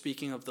literally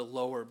speaking of the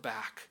lower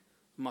back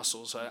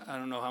muscles. I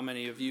don't know how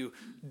many of you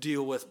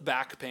deal with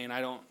back pain. I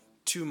don't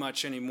too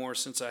much anymore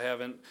since I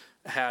haven't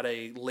had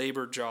a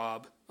labor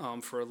job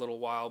for a little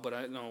while, but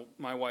I know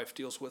my wife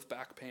deals with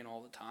back pain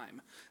all the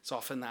time. It's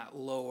often that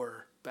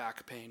lower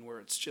back pain where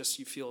it's just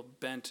you feel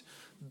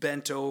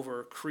bent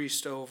over,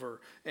 creased over,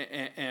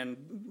 and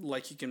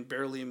like you can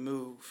barely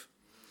move.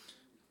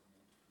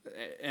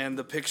 And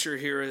the picture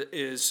here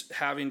is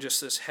having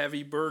just this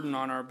heavy burden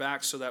on our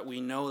back so that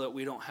we know that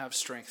we don't have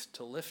strength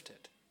to lift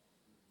it.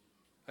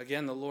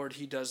 Again, the Lord,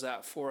 he does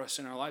that for us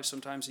in our lives.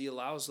 Sometimes he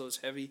allows those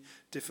heavy,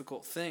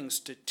 difficult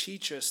things to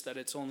teach us that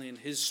it's only in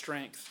his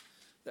strength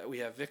that we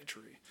have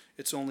victory.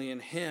 It's only in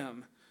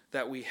him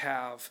that we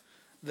have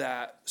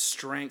that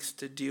strength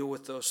to deal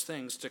with those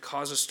things, to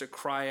cause us to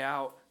cry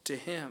out to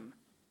him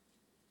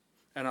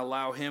and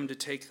allow him to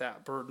take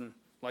that burden.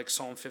 Like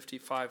Psalm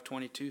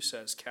 55:22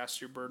 says, cast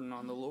your burden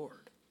on the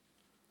Lord.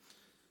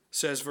 It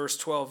says, verse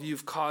 12,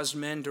 you've caused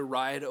men to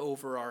ride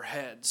over our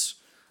heads.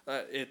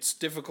 It's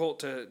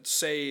difficult to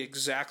say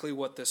exactly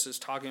what this is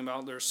talking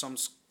about. There's some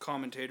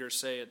commentators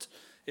say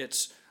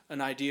it's an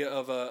idea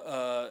of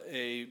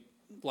a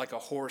like a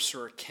horse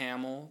or a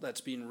camel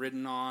that's being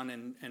ridden on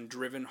and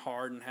driven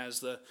hard and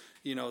has the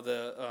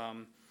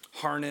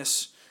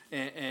harness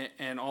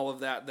and all of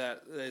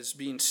that is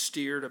being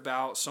steered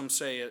about. Some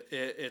say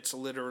it's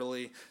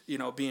literally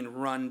being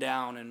run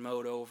down and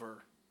mowed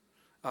over.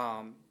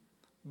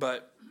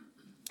 But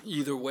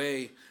either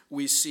way,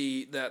 we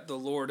see that the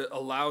Lord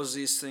allows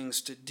these things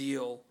to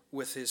deal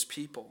with his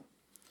people.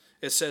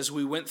 It says,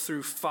 we went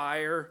through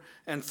fire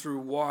and through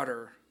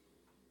water,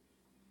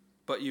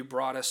 but you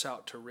brought us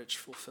out to rich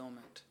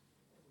fulfillment.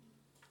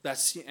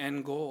 That's the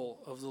end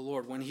goal of the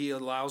Lord. When he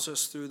allows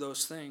us through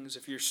those things,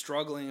 if you're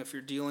struggling, if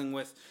you're dealing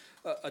with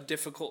a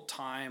difficult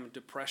time,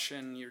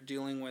 depression, you're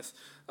dealing with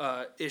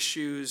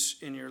issues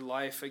in your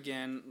life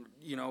again,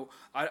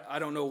 I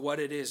don't know what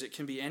it is. It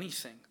can be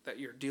anything that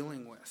you're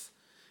dealing with.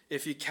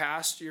 If you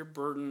cast your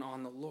burden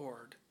on the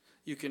Lord,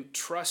 you can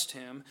trust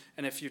him.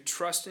 And if you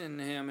trust in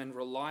him and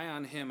rely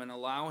on him and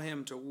allow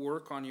him to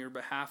work on your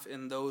behalf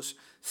in those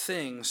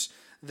things,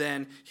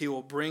 then he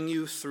will bring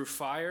you through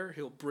fire,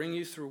 he'll bring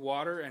you through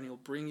water, and he'll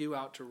bring you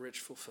out to rich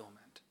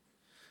fulfillment.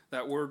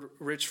 That word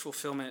rich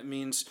fulfillment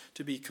means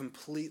to be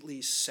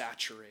completely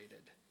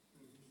saturated,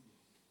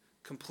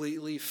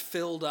 completely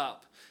filled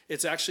up.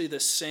 It's actually the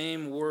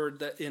same word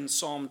that in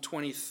Psalm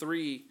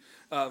 23,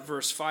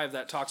 verse 5,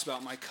 that talks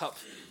about my cup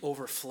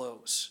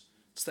overflows.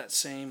 It's that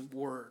same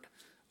word,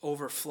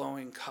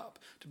 overflowing cup,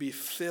 to be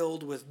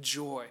filled with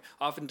joy.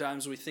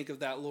 Oftentimes we think of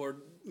that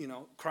Lord,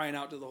 crying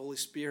out to the Holy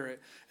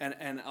Spirit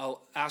and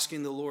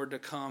asking the Lord to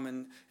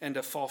come and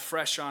to fall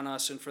fresh on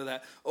us and for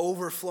that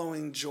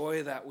overflowing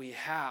joy that we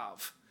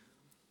have.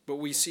 But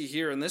we see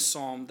here in this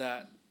psalm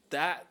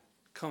that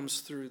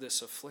comes through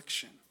this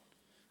affliction,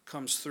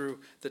 comes through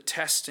the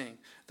testing,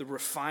 the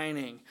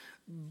refining,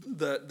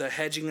 the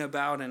hedging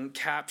about and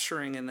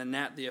capturing in the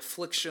net, the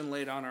affliction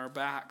laid on our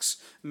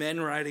backs,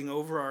 men riding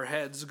over our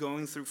heads,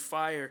 going through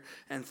fire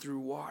and through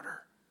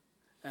water.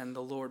 And the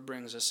Lord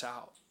brings us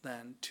out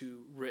then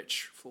to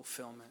rich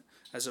fulfillment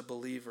as a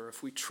believer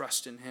if we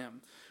trust in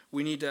him.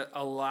 We need to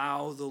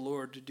allow the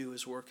Lord to do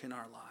his work in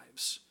our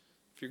lives.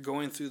 If you're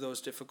going through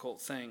those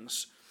difficult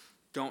things,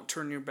 don't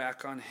turn your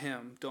back on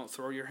him. Don't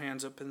throw your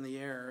hands up in the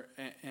air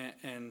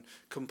and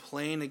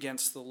complain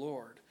against the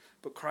Lord,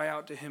 but cry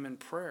out to him in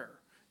prayer.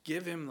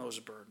 Give him those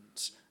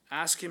burdens.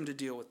 Ask him to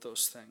deal with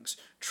those things.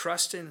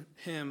 Trust in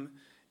him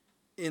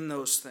in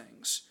those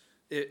things.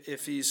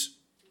 If he's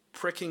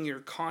pricking your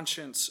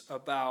conscience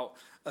about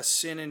a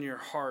sin in your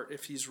heart,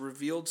 if he's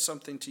revealed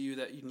something to you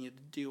that you need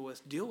to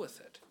deal with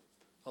it.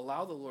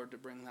 Allow the Lord to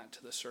bring that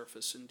to the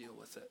surface and deal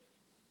with it.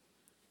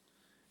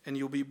 And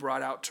you'll be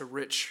brought out to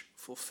rich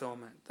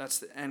fulfillment. That's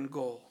the end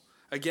goal.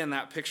 Again,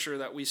 that picture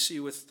that we see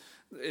with,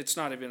 it's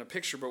not even a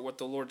picture, but what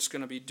the Lord's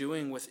going to be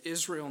doing with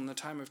Israel in the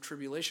time of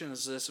tribulation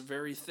is this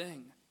very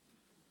thing.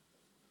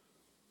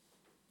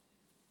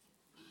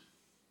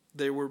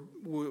 They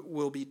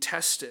will be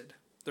tested.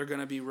 They're going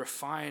to be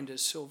refined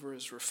as silver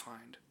is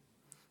refined.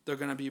 They're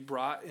going to be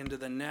brought into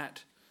the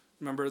net.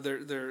 Remember,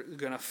 they're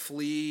going to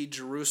flee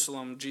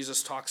Jerusalem.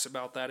 Jesus talks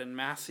about that in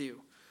Matthew.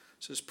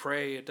 He says,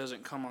 pray it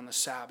doesn't come on the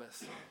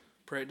Sabbath.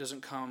 Pray it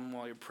doesn't come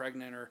while you're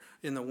pregnant or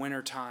in the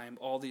wintertime,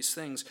 all these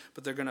things.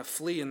 But they're going to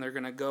flee and they're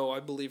going to go, I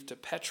believe, to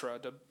Petra,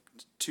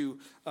 to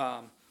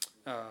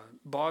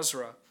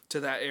Bozrah, to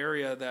that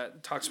area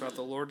that talks about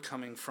the Lord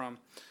coming from.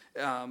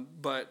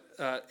 But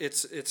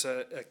it's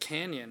a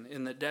canyon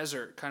in the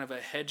desert, kind of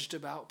a hedged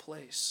about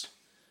place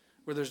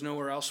where there's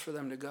nowhere else for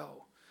them to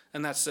go.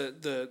 And that's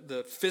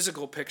the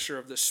physical picture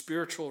of the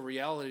spiritual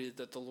reality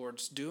that the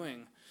Lord's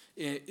doing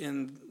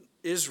in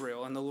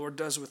Israel, and the Lord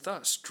does with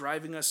us,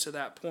 driving us to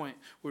that point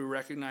where we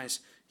recognize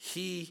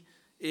he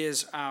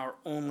is our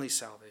only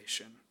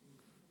salvation,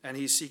 and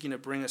he's seeking to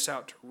bring us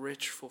out to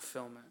rich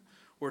fulfillment.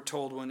 We're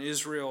told when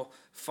Israel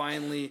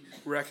finally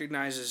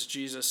recognizes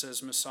Jesus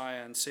as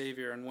Messiah and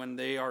Savior, and when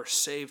they are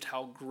saved,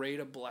 how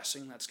great a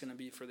blessing that's going to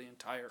be for the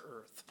entire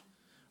earth.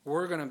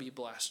 We're going to be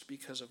blessed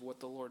because of what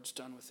the Lord's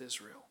done with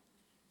Israel.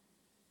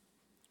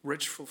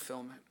 Rich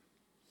fulfillment.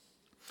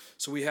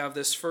 So we have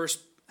this first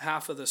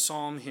half of the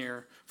psalm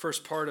here.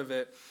 First part of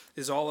it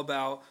is all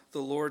about the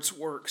Lord's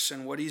works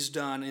and what he's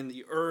done in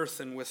the earth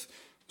and with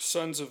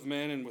sons of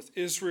men and with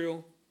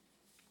Israel.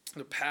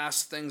 The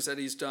past things that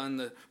he's done,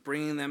 the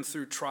bringing them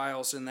through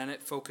trials, and then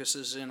it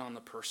focuses in on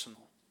the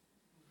personal,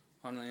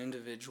 on the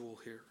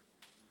individual here.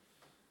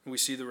 And we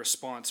see the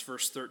response,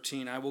 verse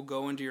 13, I will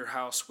go into your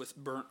house with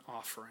burnt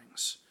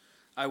offerings.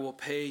 I will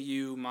pay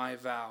you my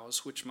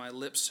vows, which my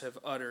lips have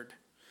uttered.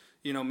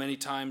 You know, many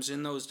times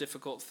in those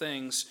difficult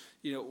things,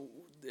 you know,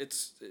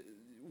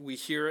 we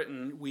hear it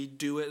and we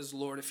do it as,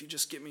 Lord, if you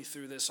just get me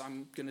through this,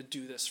 I'm going to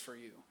do this for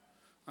you.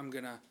 I'm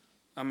going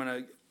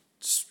to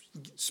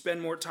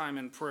spend more time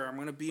in prayer. I'm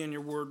going to be in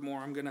your word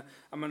more. I'm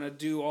going to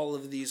do all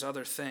of these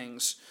other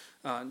things.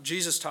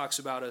 Jesus talks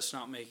about us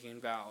not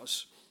making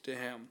vows to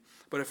him.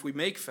 But if we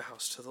make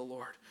vows to the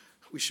Lord,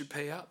 we should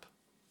pay up.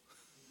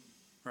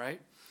 Right?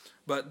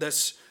 But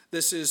this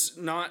is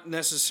not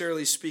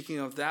necessarily speaking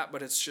of that,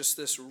 but it's just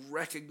this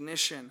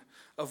recognition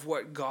of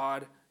what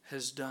God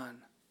has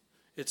done.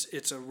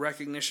 It's a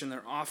recognition.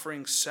 They're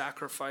offering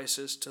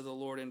sacrifices to the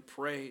Lord in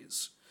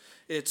praise.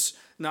 It's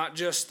not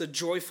just the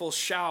joyful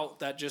shout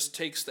that just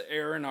takes the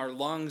air in our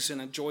lungs in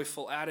a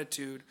joyful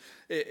attitude.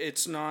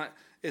 It's not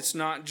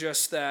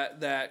just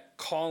that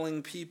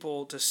calling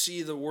people to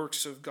see the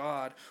works of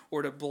God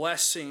or to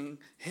blessing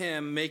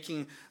him,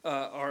 making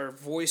our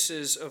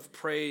voices of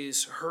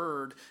praise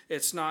heard.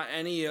 It's not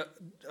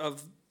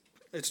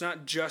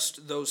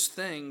just those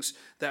things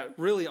that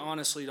really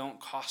honestly don't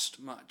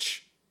cost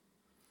much,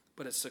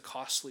 but it's the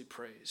costly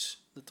praise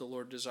that the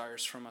Lord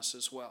desires from us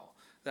as well.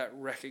 That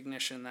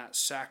recognition, that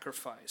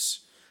sacrifice.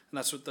 And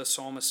that's what the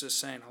psalmist is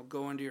saying. I'll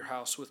go into your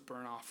house with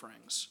burnt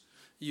offerings.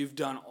 You've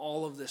done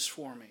all of this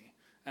for me,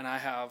 and I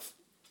have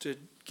to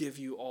give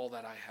you all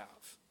that I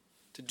have,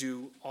 to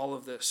do all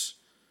of this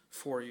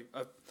for you.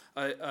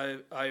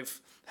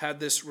 I've had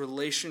this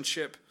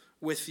relationship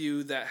with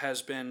you that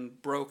has been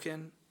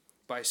broken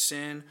by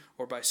sin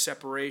or by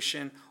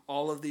separation,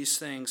 all of these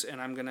things, and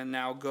I'm going to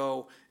now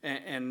go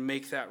and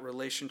make that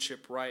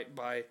relationship right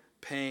by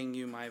paying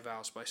you my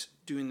vows, by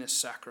doing this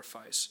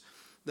sacrifice.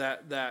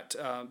 That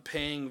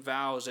paying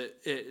vows,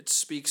 it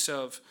speaks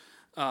of,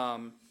 I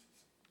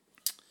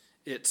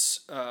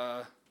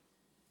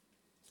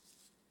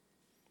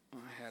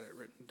had it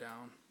written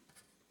down.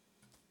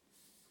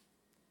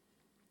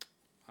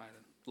 I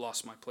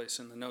lost my place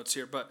in the notes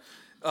here, but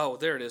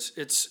there it is.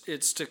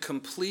 It's to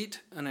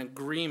complete an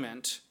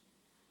agreement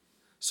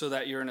so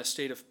that you're in a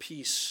state of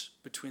peace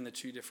between the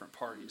two different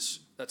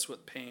parties. That's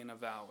what paying a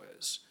vow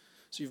is.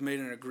 So you've made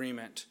an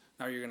agreement.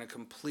 Now you're going to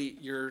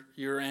complete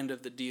your end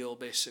of the deal,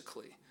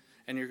 basically.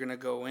 and you're going to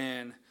go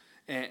in,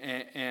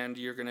 and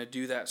you're going to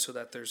do that so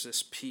that there's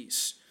this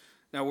peace.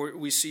 Now,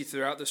 we see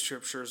throughout the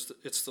scriptures,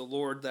 it's the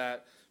Lord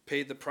that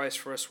paid the price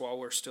for us while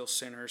we're still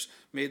sinners,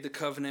 made the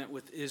covenant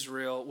with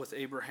Israel, with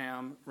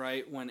Abraham,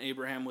 right, when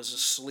Abraham was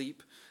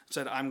asleep,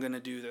 said, I'm going to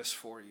do this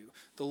for you.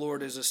 The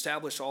Lord has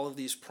established all of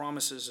these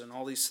promises and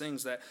all these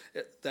things that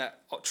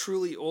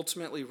truly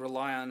ultimately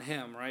rely on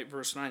him, right?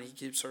 Verse 9, he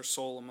keeps our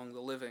soul among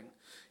the living.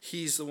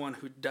 He's the one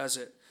who does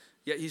it,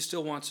 yet he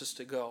still wants us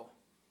to go.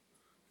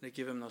 They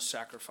give him those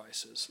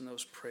sacrifices and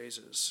those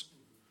praises.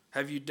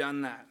 Have you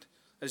done that?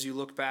 As you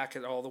look back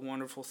at all the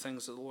wonderful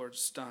things that the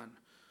Lord's done,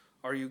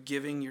 are you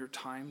giving your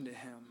time to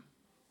him?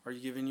 Are you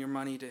giving your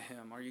money to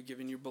him? Are you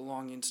giving your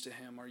belongings to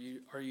him? Are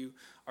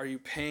you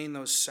paying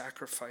those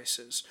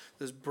sacrifices,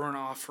 those burnt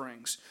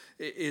offerings?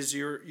 Is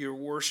your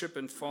worship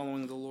and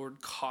following the Lord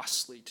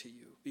costly to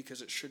you?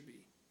 Because it should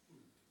be.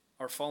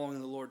 Our following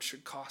the Lord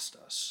should cost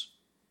us.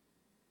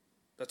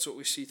 That's what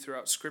we see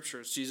throughout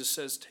Scripture. Jesus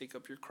says, take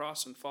up your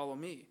cross and follow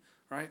me,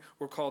 right?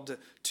 We're called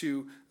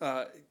to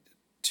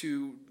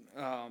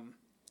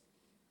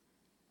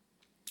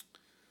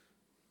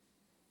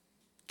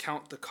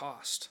count the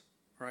cost,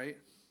 right?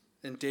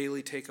 And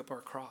daily take up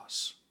our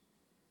cross,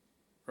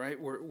 right?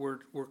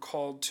 We're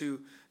called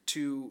to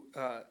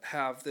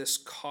have this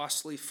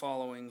costly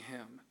following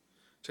him,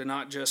 to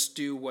not just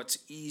do what's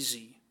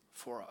easy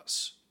for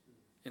us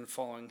in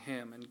following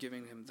him and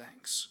giving him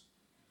thanks.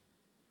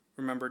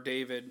 Remember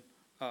David,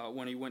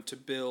 when he went to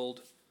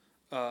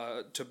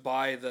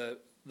buy the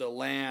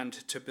land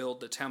to build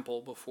the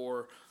temple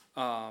before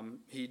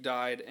he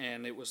died,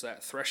 and it was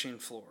that threshing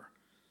floor.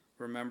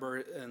 Remember,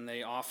 and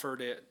they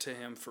offered it to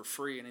him for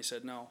free, and he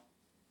said, no,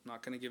 I'm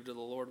not going to give to the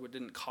Lord what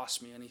didn't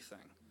cost me anything.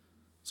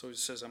 So he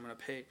says, I'm going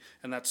to pay.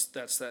 And that's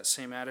that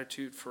same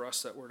attitude for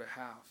us that we're to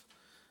have.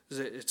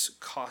 It's a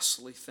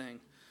costly thing.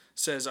 It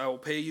says, I will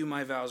pay you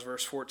my vows,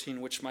 verse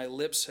 14, which my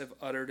lips have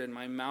uttered and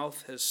my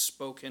mouth has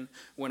spoken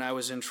when I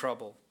was in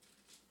trouble.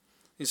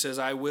 He says,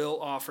 I will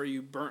offer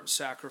you burnt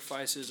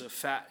sacrifices of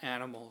fat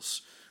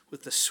animals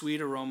with the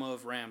sweet aroma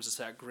of rams. It's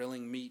that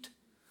grilling meat,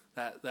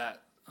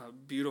 that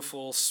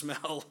beautiful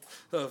smell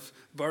of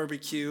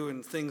barbecue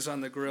and things on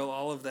the grill,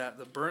 all of that,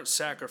 the burnt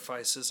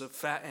sacrifices of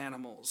fat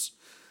animals,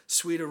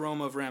 sweet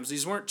aroma of rams.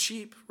 These weren't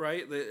cheap,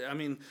 right?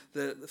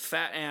 The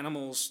fat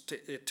animals,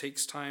 it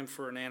takes time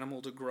for an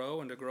animal to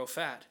grow and to grow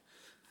fat.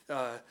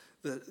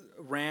 The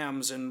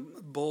rams and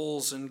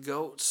bulls and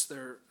goats,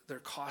 they're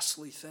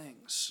costly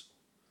things.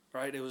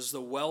 Right? It was the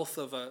wealth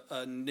of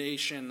a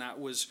nation that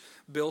was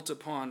built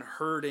upon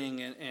herding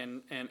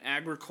and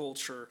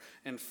agriculture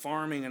and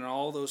farming and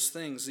all those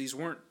things. These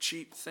weren't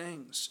cheap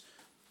things.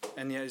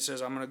 And yet he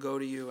says, I'm going to go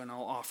to you and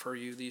I'll offer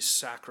you these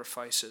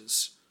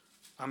sacrifices.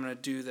 I'm going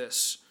to do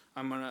this.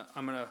 I'm going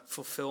to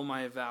fulfill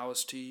my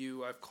vows to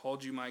you. I've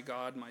called you my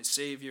God, my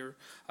Savior.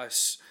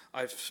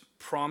 I've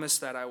promised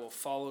that I will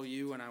follow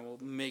you and I will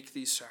make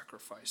these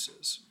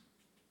sacrifices.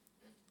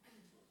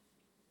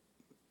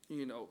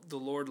 You know, the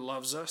Lord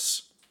loves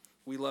us.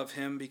 We love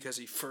him because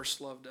he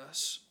first loved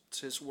us.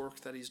 It's his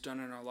work that he's done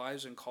in our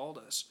lives and called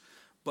us.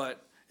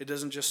 But it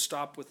doesn't just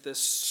stop with this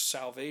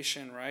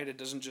salvation, right? It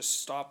doesn't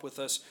just stop with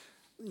us,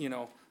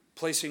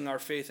 placing our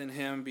faith in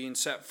him, being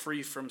set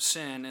free from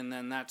sin, and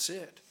then that's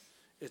it.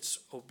 It's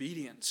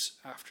obedience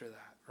after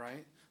that,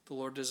 right? The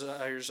Lord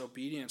desires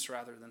obedience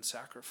rather than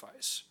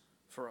sacrifice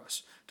for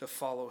us, to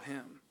follow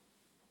him.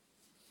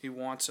 He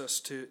wants us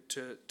to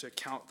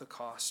count the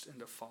cost and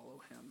to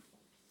follow him.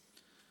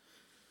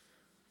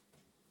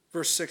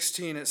 Verse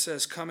 16, it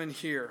says, come and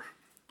hear,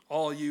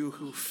 all you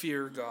who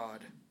fear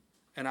God,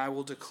 and I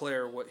will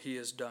declare what he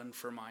has done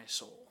for my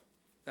soul.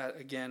 That,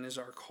 again, is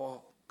our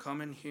call.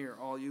 Come and hear,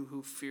 all you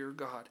who fear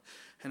God,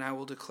 and I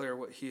will declare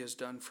what he has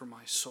done for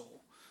my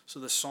soul. So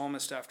the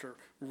psalmist, after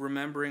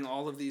remembering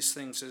all of these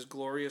things, his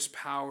glorious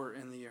power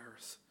in the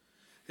earth,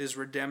 his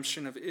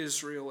redemption of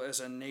Israel as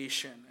a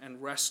nation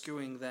and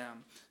rescuing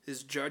them,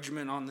 his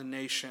judgment on the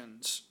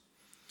nations,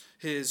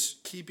 his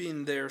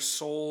keeping their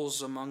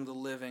souls among the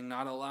living,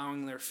 not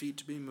allowing their feet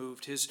to be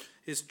moved, his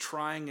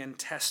trying and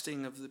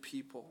testing of the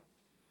people,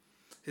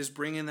 his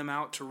bringing them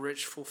out to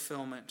rich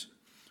fulfillment.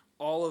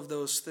 All of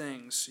those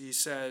things, he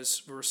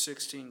says, verse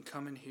 16,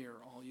 come and hear,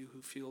 all you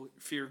who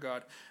fear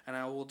God, and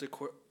I will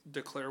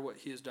declare what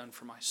he has done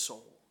for my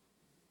soul.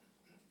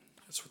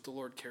 That's what the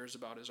Lord cares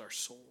about, is our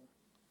soul,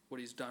 what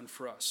he's done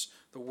for us.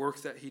 The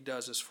work that he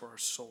does is for our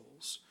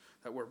souls,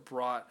 that we're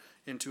brought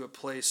into a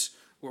place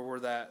where we're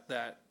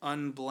that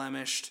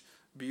unblemished,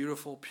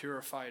 beautiful,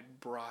 purified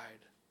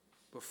bride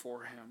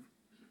before him.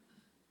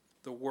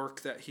 The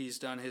work that he's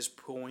done, his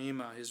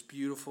poema, his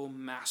beautiful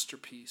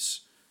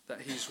masterpiece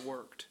that he's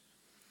worked.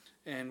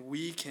 And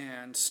we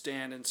can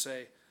stand and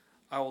say,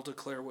 I will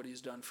declare what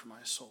he's done for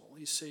my soul.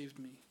 He saved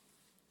me.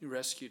 He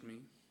rescued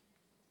me.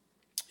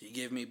 He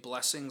gave me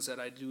blessings that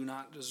I do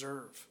not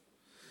deserve.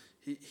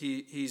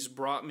 He's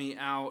brought me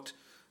out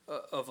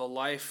of a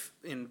life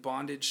in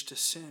bondage to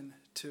sin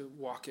to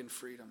walk in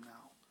freedom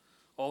now.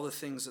 All the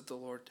things that the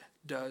Lord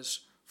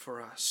does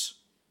for us.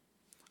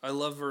 I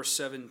love verse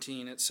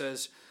 17. It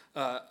says,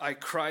 I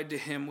cried to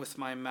him with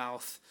my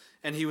mouth,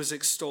 and he was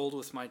extolled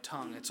with my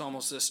tongue. It's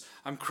almost this,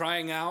 I'm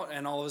crying out,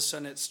 and all of a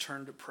sudden it's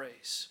turned to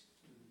praise.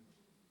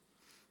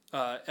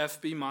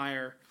 F.B.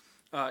 Meyer,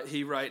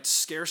 he writes,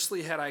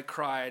 "Scarcely had I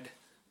cried,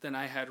 then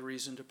I had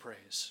reason to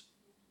praise."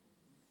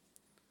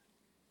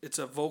 It's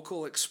a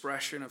vocal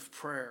expression of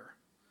prayer,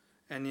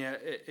 and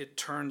yet it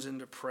turns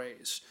into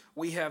praise.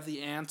 We have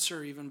the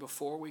answer even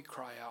before we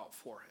cry out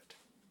for it,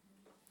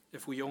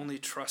 if we only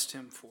trust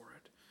him for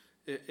it.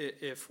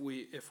 If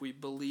we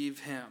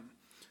believe him.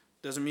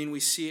 Doesn't mean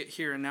we see it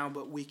here and now,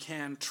 but we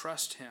can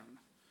trust him.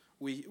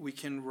 We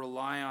can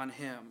rely on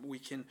him. We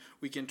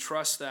can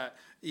trust that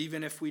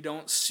even if we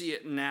don't see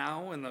it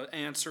now and the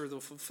answer, the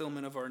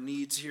fulfillment of our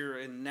needs here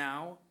and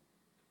now,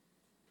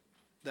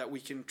 that we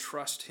can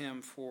trust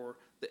him for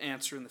the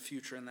answer in the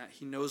future, and that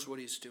he knows what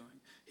he's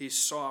doing. He's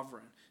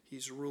sovereign.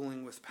 He's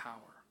ruling with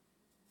power.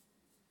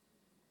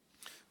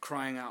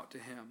 Crying out to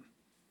him.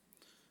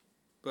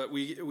 But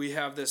we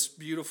have this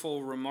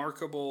beautiful,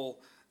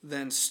 remarkable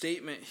then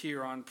statement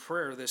here on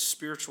prayer, this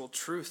spiritual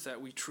truth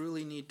that we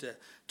truly need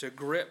to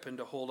grip and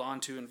to hold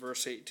on to in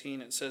verse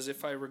 18. It says,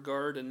 "If I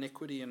regard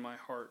iniquity in my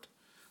heart,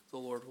 the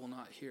Lord will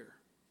not hear."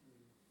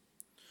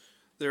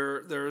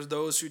 There are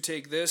those who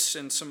take this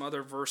and some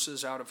other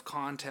verses out of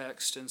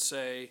context and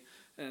say,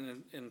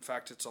 and in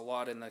fact it's a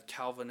lot in the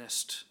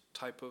Calvinist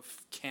type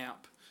of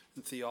camp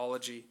in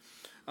theology,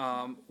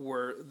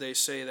 where they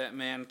say that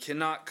man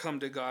cannot come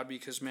to God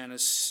because man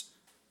is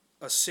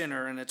a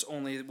sinner, and it's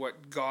only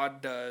what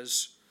God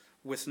does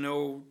with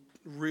no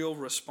real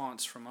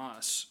response from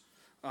us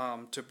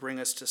to bring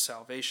us to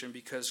salvation,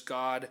 because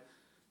God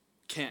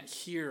can't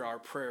hear our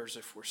prayers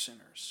if we're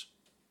sinners.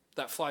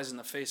 That flies in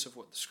the face of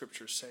what the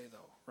scriptures say,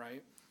 though,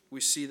 right?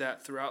 We see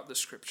that throughout the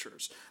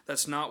scriptures.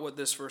 That's not what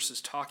this verse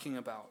is talking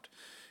about.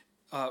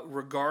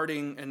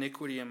 Regarding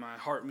iniquity in my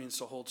heart means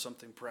to hold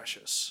something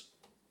precious,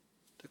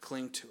 to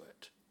cling to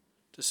it,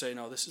 to say,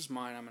 no, this is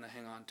mine, I'm going to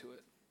hang on to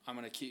it. I'm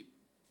going to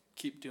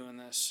keep doing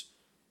this.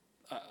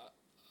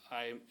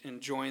 I'm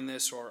enjoying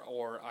this,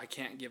 or I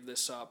can't give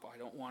this up. I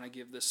don't want to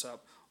give this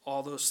up.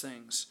 All those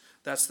things.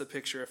 That's the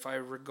picture. If I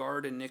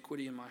regard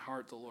iniquity in my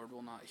heart, the Lord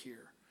will not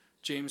hear.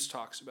 James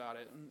talks about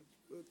it.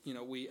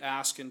 We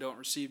ask and don't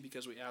receive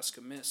because we ask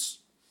amiss,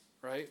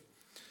 right?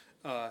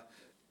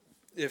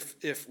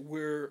 If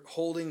we're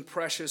holding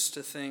precious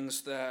to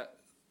things that,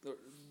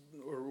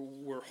 or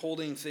we're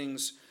holding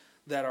things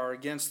that are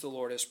against the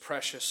Lord as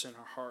precious in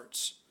our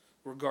hearts,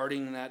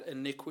 regarding that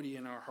iniquity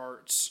in our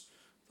hearts,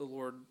 the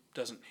Lord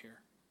doesn't hear.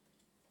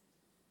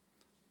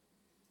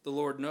 The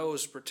Lord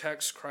knows,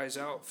 protects, cries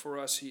out for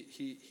us.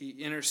 He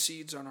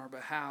intercedes on our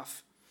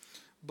behalf.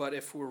 But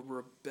if we're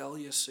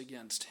rebellious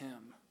against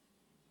him,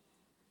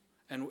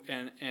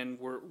 and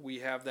we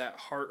have that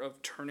heart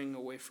of turning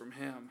away from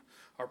him,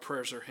 our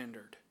prayers are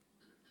hindered.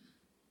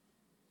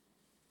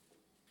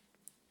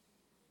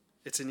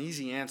 It's an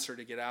easy answer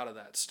to get out of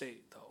that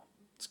state, though.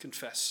 It's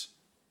confess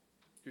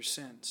your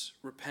sins.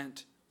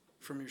 Repent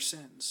from your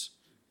sins.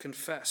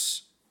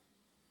 Confess.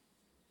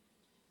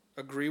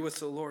 Agree with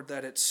the Lord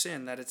that it's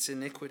sin, that it's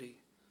iniquity,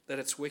 that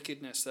it's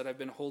wickedness, that I've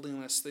been holding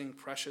this thing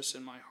precious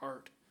in my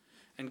heart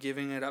and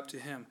giving it up to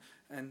him.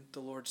 And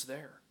the Lord's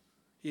there.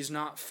 He's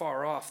not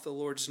far off. The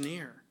Lord's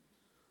near.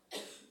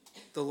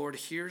 The Lord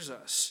hears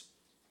us.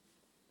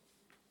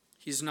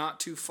 He's not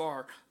too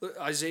far.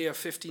 Isaiah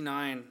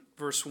 59,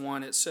 verse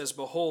 1, it says,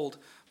 "Behold,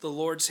 the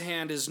Lord's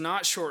hand is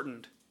not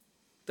shortened,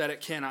 that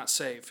it cannot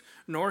save,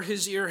 nor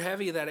his ear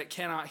heavy, that it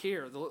cannot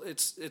hear."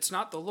 It's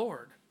not the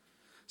Lord.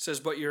 It says,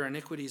 "But your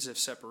iniquities have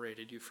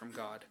separated you from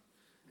God,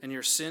 and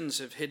your sins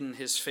have hidden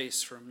his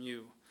face from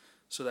you,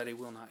 so that he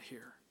will not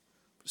hear."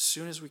 But as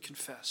soon as we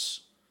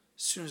confess,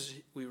 as soon as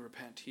we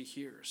repent, he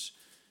hears.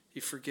 He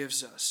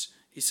forgives us.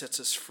 He sets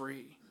us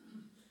free.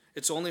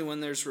 It's only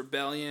when there's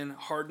rebellion,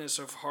 hardness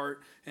of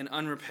heart, and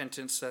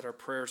unrepentance that our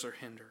prayers are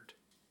hindered.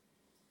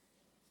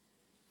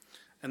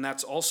 And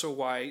that's also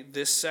why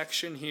this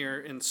section here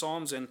in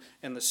Psalms and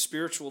the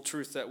spiritual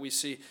truth that we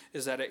see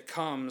is that it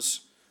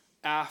comes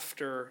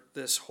after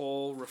this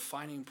whole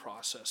refining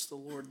process. The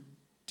Lord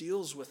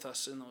deals with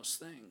us in those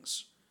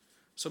things.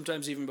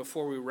 Sometimes even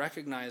before we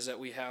recognize that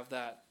we have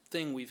that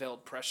thing we've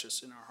held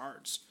precious in our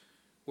hearts,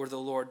 where the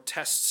Lord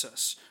tests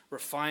us,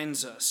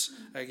 refines us,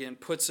 again,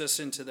 puts us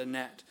into the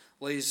net,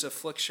 lays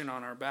affliction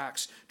on our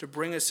backs to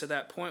bring us to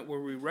that point where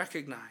we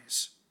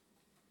recognize,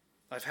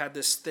 I've had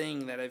this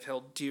thing that I've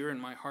held dear in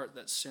my heart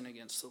that's sin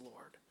against the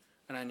Lord,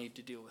 and I need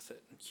to deal with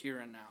it here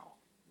and now.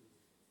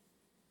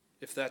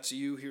 If that's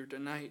you here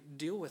tonight,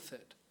 deal with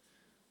it.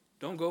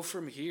 Don't go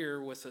from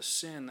here with a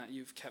sin that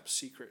you've kept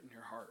secret in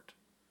your heart.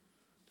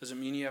 Doesn't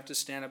mean you have to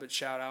stand up and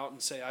shout out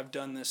and say, I've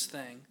done this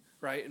thing,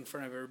 right, in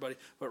front of everybody.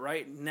 But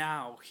right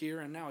now, here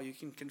and now, you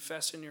can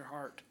confess in your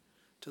heart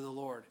to the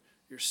Lord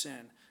your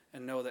sin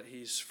and know that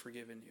he's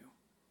forgiven you.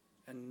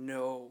 And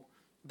know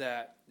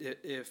that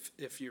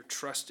if you're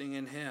trusting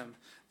in him,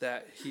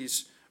 that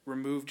he's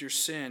removed your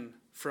sin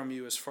from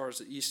you as far as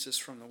the east is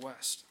from the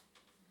west.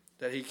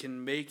 That he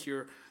can make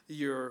your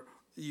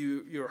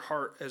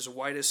heart as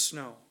white as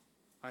snow,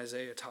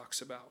 Isaiah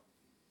talks about.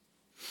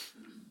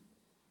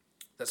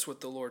 That's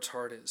what the Lord's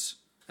heart is.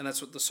 And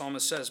that's what the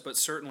psalmist says. But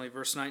certainly,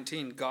 verse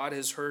 19, God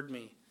has heard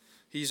me.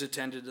 He's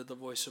attended to the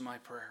voice of my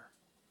prayer.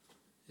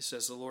 He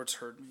says, the Lord's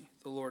heard me.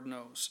 The Lord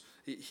knows.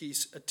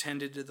 He's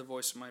attended to the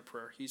voice of my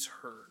prayer. He's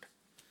heard.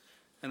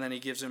 And then he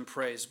gives him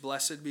praise.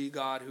 Blessed be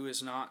God who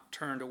has not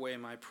turned away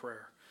my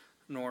prayer,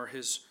 nor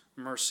his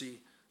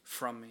mercy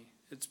from me.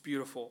 It's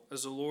beautiful.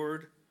 Has the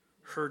Lord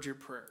heard your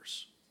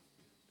prayers?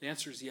 The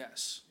answer is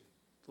yes.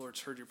 The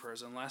Lord's heard your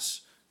prayers,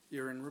 unless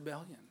you're in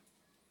rebellion.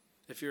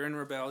 If you're in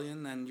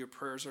rebellion, then your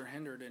prayers are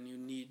hindered and you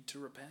need to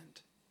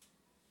repent.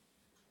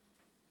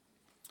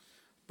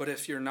 But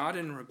if you're not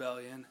in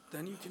rebellion,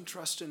 then you can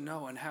trust and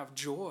know and have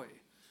joy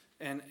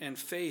and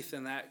faith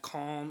in that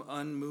calm,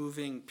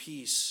 unmoving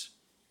peace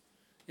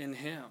in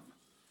him,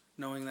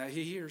 knowing that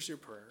he hears your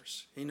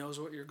prayers. He knows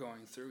what you're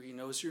going through. He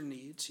knows your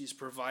needs. He's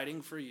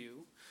providing for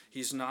you.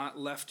 He's not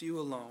left you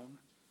alone.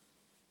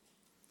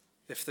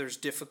 If there's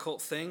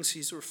difficult things,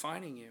 he's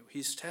refining you.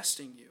 He's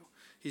testing you.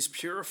 He's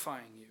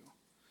purifying you.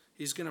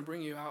 He's going to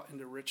bring you out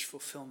into rich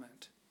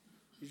fulfillment.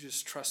 You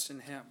just trust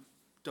in him.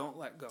 Don't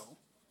let go.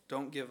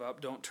 Don't give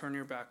up. Don't turn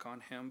your back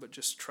on him, but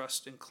just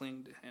trust and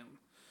cling to him.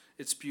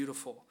 It's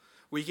beautiful.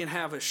 We can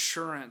have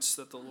assurance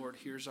that the Lord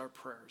hears our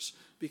prayers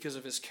because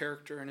of his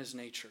character and his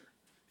nature.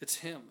 It's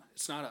him.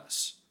 It's not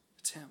us.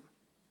 It's him.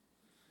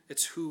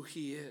 It's who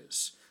he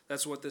is.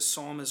 That's what this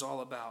psalm is all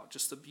about.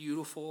 Just the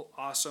beautiful,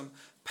 awesome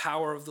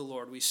power of the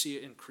Lord. We see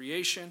it in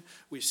creation.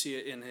 We see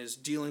it in his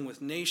dealing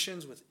with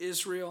nations, with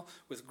Israel,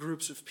 with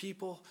groups of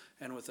people,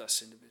 and with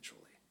us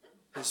individually.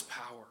 His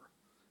power.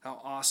 How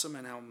awesome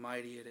and how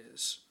mighty it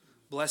is.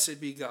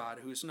 Blessed be God,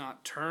 who has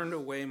not turned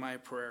away my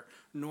prayer,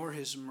 nor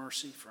his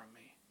mercy from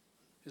me.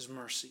 His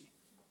mercy.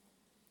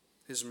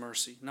 His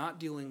mercy. Not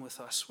dealing with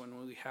us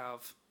when we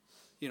have,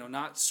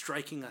 not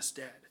striking us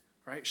dead,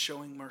 right?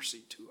 Showing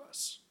mercy to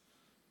us.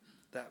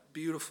 That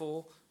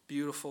beautiful,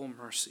 beautiful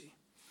mercy.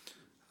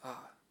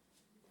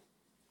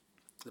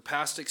 The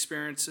past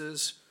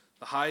experiences,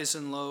 the highs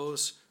and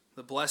lows,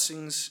 the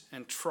blessings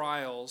and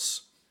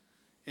trials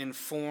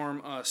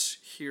inform us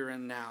here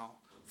and now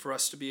for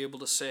us to be able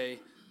to say,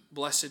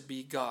 blessed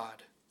be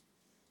God.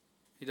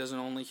 He doesn't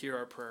only hear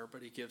our prayer,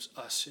 but he gives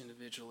us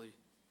individually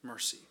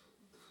mercy.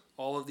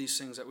 All of these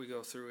things that we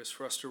go through is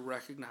for us to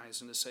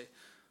recognize and to say,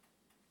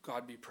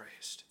 God be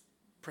praised.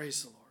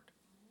 Praise the Lord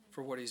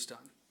for what he's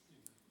done.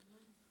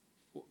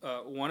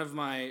 One of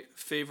my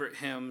favorite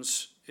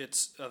hymns,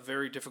 it's a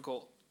very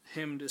difficult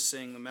hymn to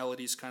sing. The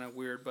melody's kind of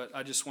weird, but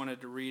I just wanted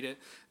to read it.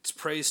 It's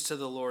Praise to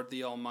the Lord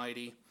the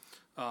Almighty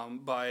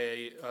by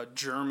a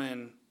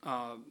German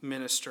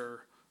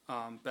minister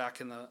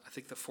back in the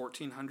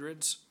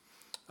 1400s.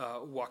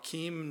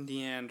 Joachim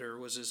Neander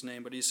was his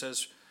name, but he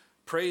says,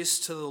 Praise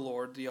to the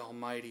Lord the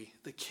Almighty,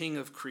 the King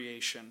of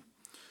creation.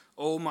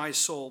 O my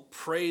soul,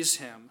 praise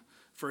him,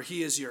 for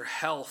he is your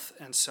health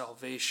and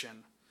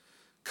salvation.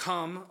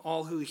 Come,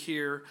 all who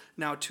hear,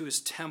 now to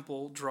his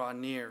temple draw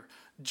near.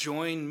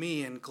 Join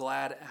me in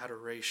glad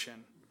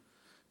adoration.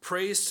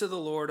 Praise to the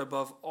Lord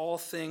above all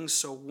things,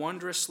 so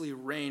wondrously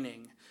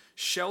reigning,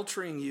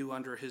 sheltering you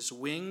under his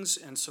wings,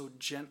 and so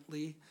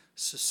gently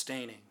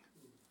sustaining.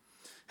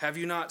 Have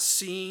you not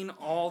seen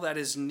all that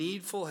is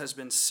needful has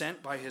been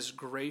sent by his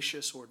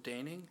gracious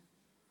ordaining?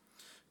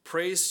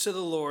 Praise to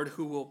the Lord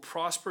who will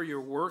prosper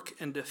your work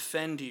and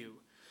defend you.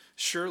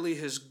 Surely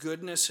his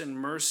goodness and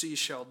mercy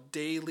shall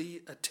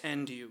daily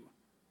attend you.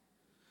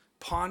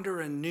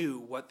 Ponder anew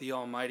what the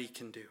Almighty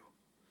can do,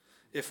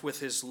 if with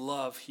his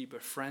love he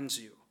befriends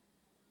you.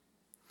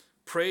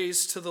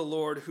 Praise to the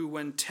Lord who,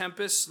 when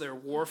tempests their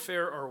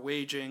warfare are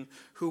waging,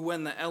 who,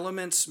 when the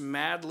elements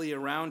madly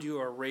around you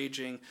are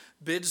raging,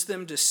 bids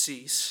them to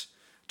cease,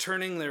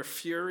 turning their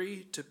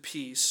fury to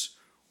peace,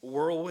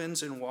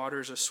 whirlwinds and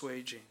waters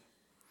assuaging.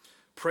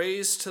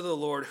 Praise to the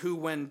Lord who,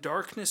 when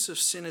darkness of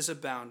sin is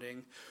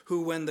abounding,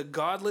 who, when the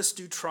godless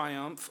do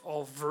triumph,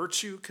 all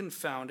virtue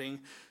confounding,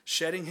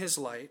 shedding his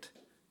light,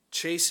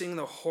 chasing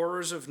the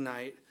horrors of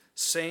night,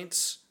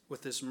 saints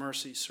with his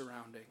mercy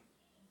surrounding.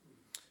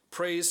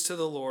 Praise to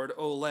the Lord,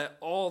 O let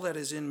all that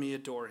is in me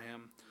adore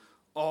him.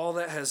 All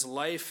that has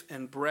life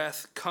and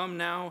breath, come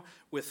now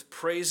with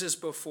praises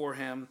before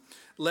him.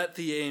 Let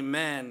the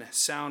amen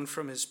sound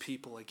from his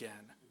people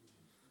again.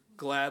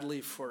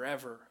 Gladly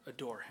forever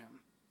adore him.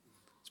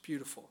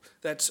 Beautiful.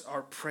 That's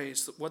our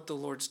praise, what the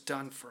Lord's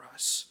done for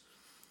us.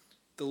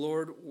 The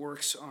Lord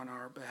works on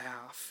our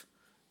behalf.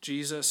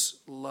 Jesus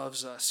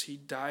loves us. He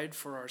died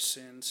for our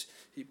sins.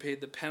 He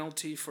paid the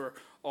penalty for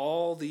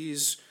all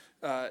these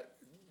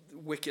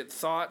wicked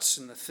thoughts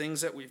and the things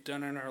that we've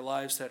done in our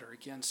lives that are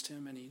against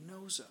him. And he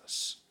knows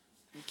us.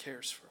 He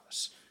cares for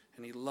us.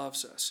 And he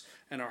loves us.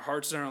 And our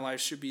hearts and our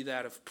lives should be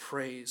that of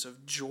praise,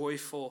 of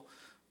joyful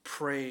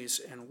praise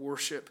and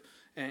worship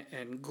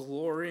and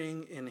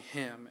glorying in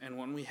him. And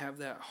when we have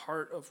that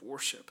heart of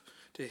worship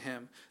to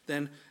him,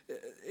 then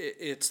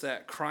it's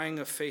that crying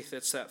of faith,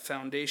 it's that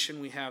foundation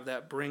we have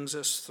that brings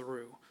us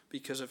through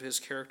because of his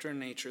character and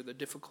nature, the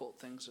difficult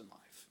things in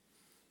life.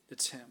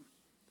 It's him.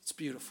 It's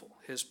beautiful,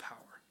 his power.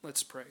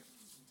 Let's pray.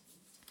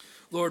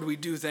 Lord, we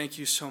do thank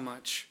you so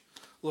much.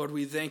 Lord,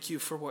 we thank you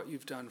for what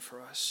you've done for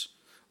us.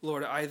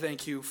 Lord, I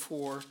thank you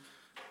for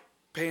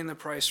paying the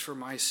price for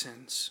my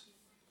sins.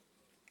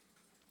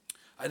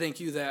 I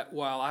thank you that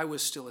while I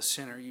was still a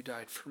sinner, you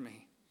died for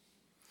me.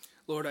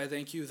 Lord, I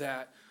thank you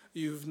that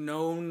you've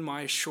known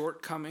my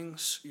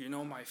shortcomings. You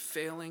know my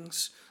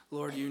failings.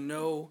 Lord, you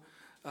know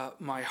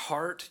my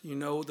heart. You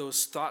know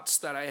those thoughts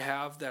that I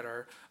have that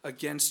are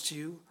against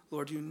you.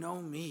 Lord, you know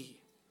me.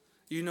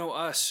 You know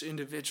us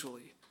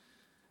individually.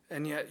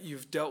 And yet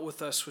you've dealt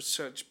with us with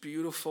such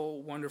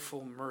beautiful,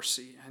 wonderful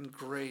mercy and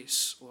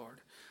grace,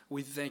 Lord.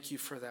 We thank you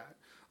for that.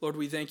 Lord,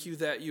 we thank you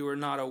that you are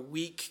not a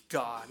weak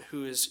God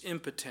who is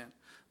impotent,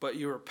 but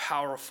you are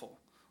powerful.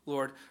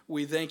 Lord,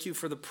 we thank you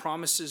for the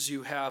promises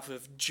you have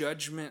of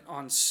judgment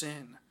on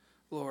sin,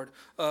 Lord,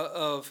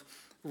 of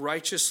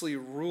righteously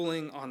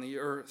ruling on the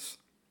earth,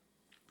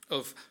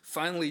 of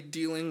finally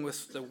dealing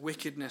with the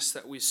wickedness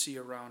that we see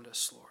around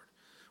us, Lord.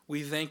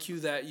 We thank you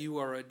that you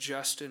are a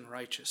just and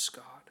righteous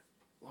God,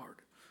 Lord.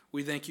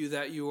 We thank you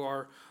that you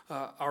are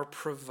our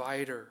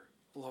provider,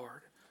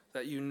 Lord,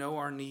 that you know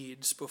our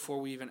needs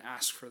before we even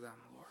ask for them,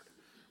 Lord.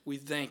 We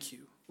thank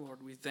you,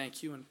 Lord. We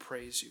thank you and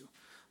praise you.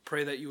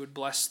 Pray that you would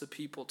bless the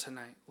people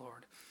tonight,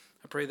 Lord.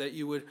 I pray that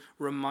you would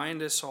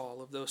remind us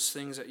all of those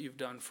things that you've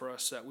done for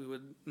us, that we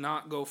would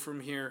not go from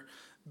here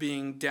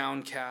being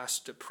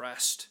downcast,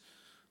 depressed,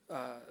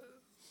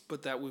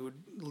 but that we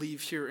would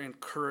leave here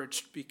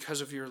encouraged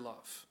because of your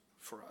love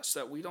for us,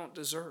 that we don't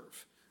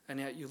deserve, and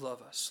yet you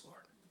love us, Lord.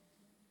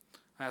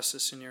 I ask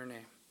this in your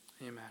name.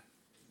 Amen.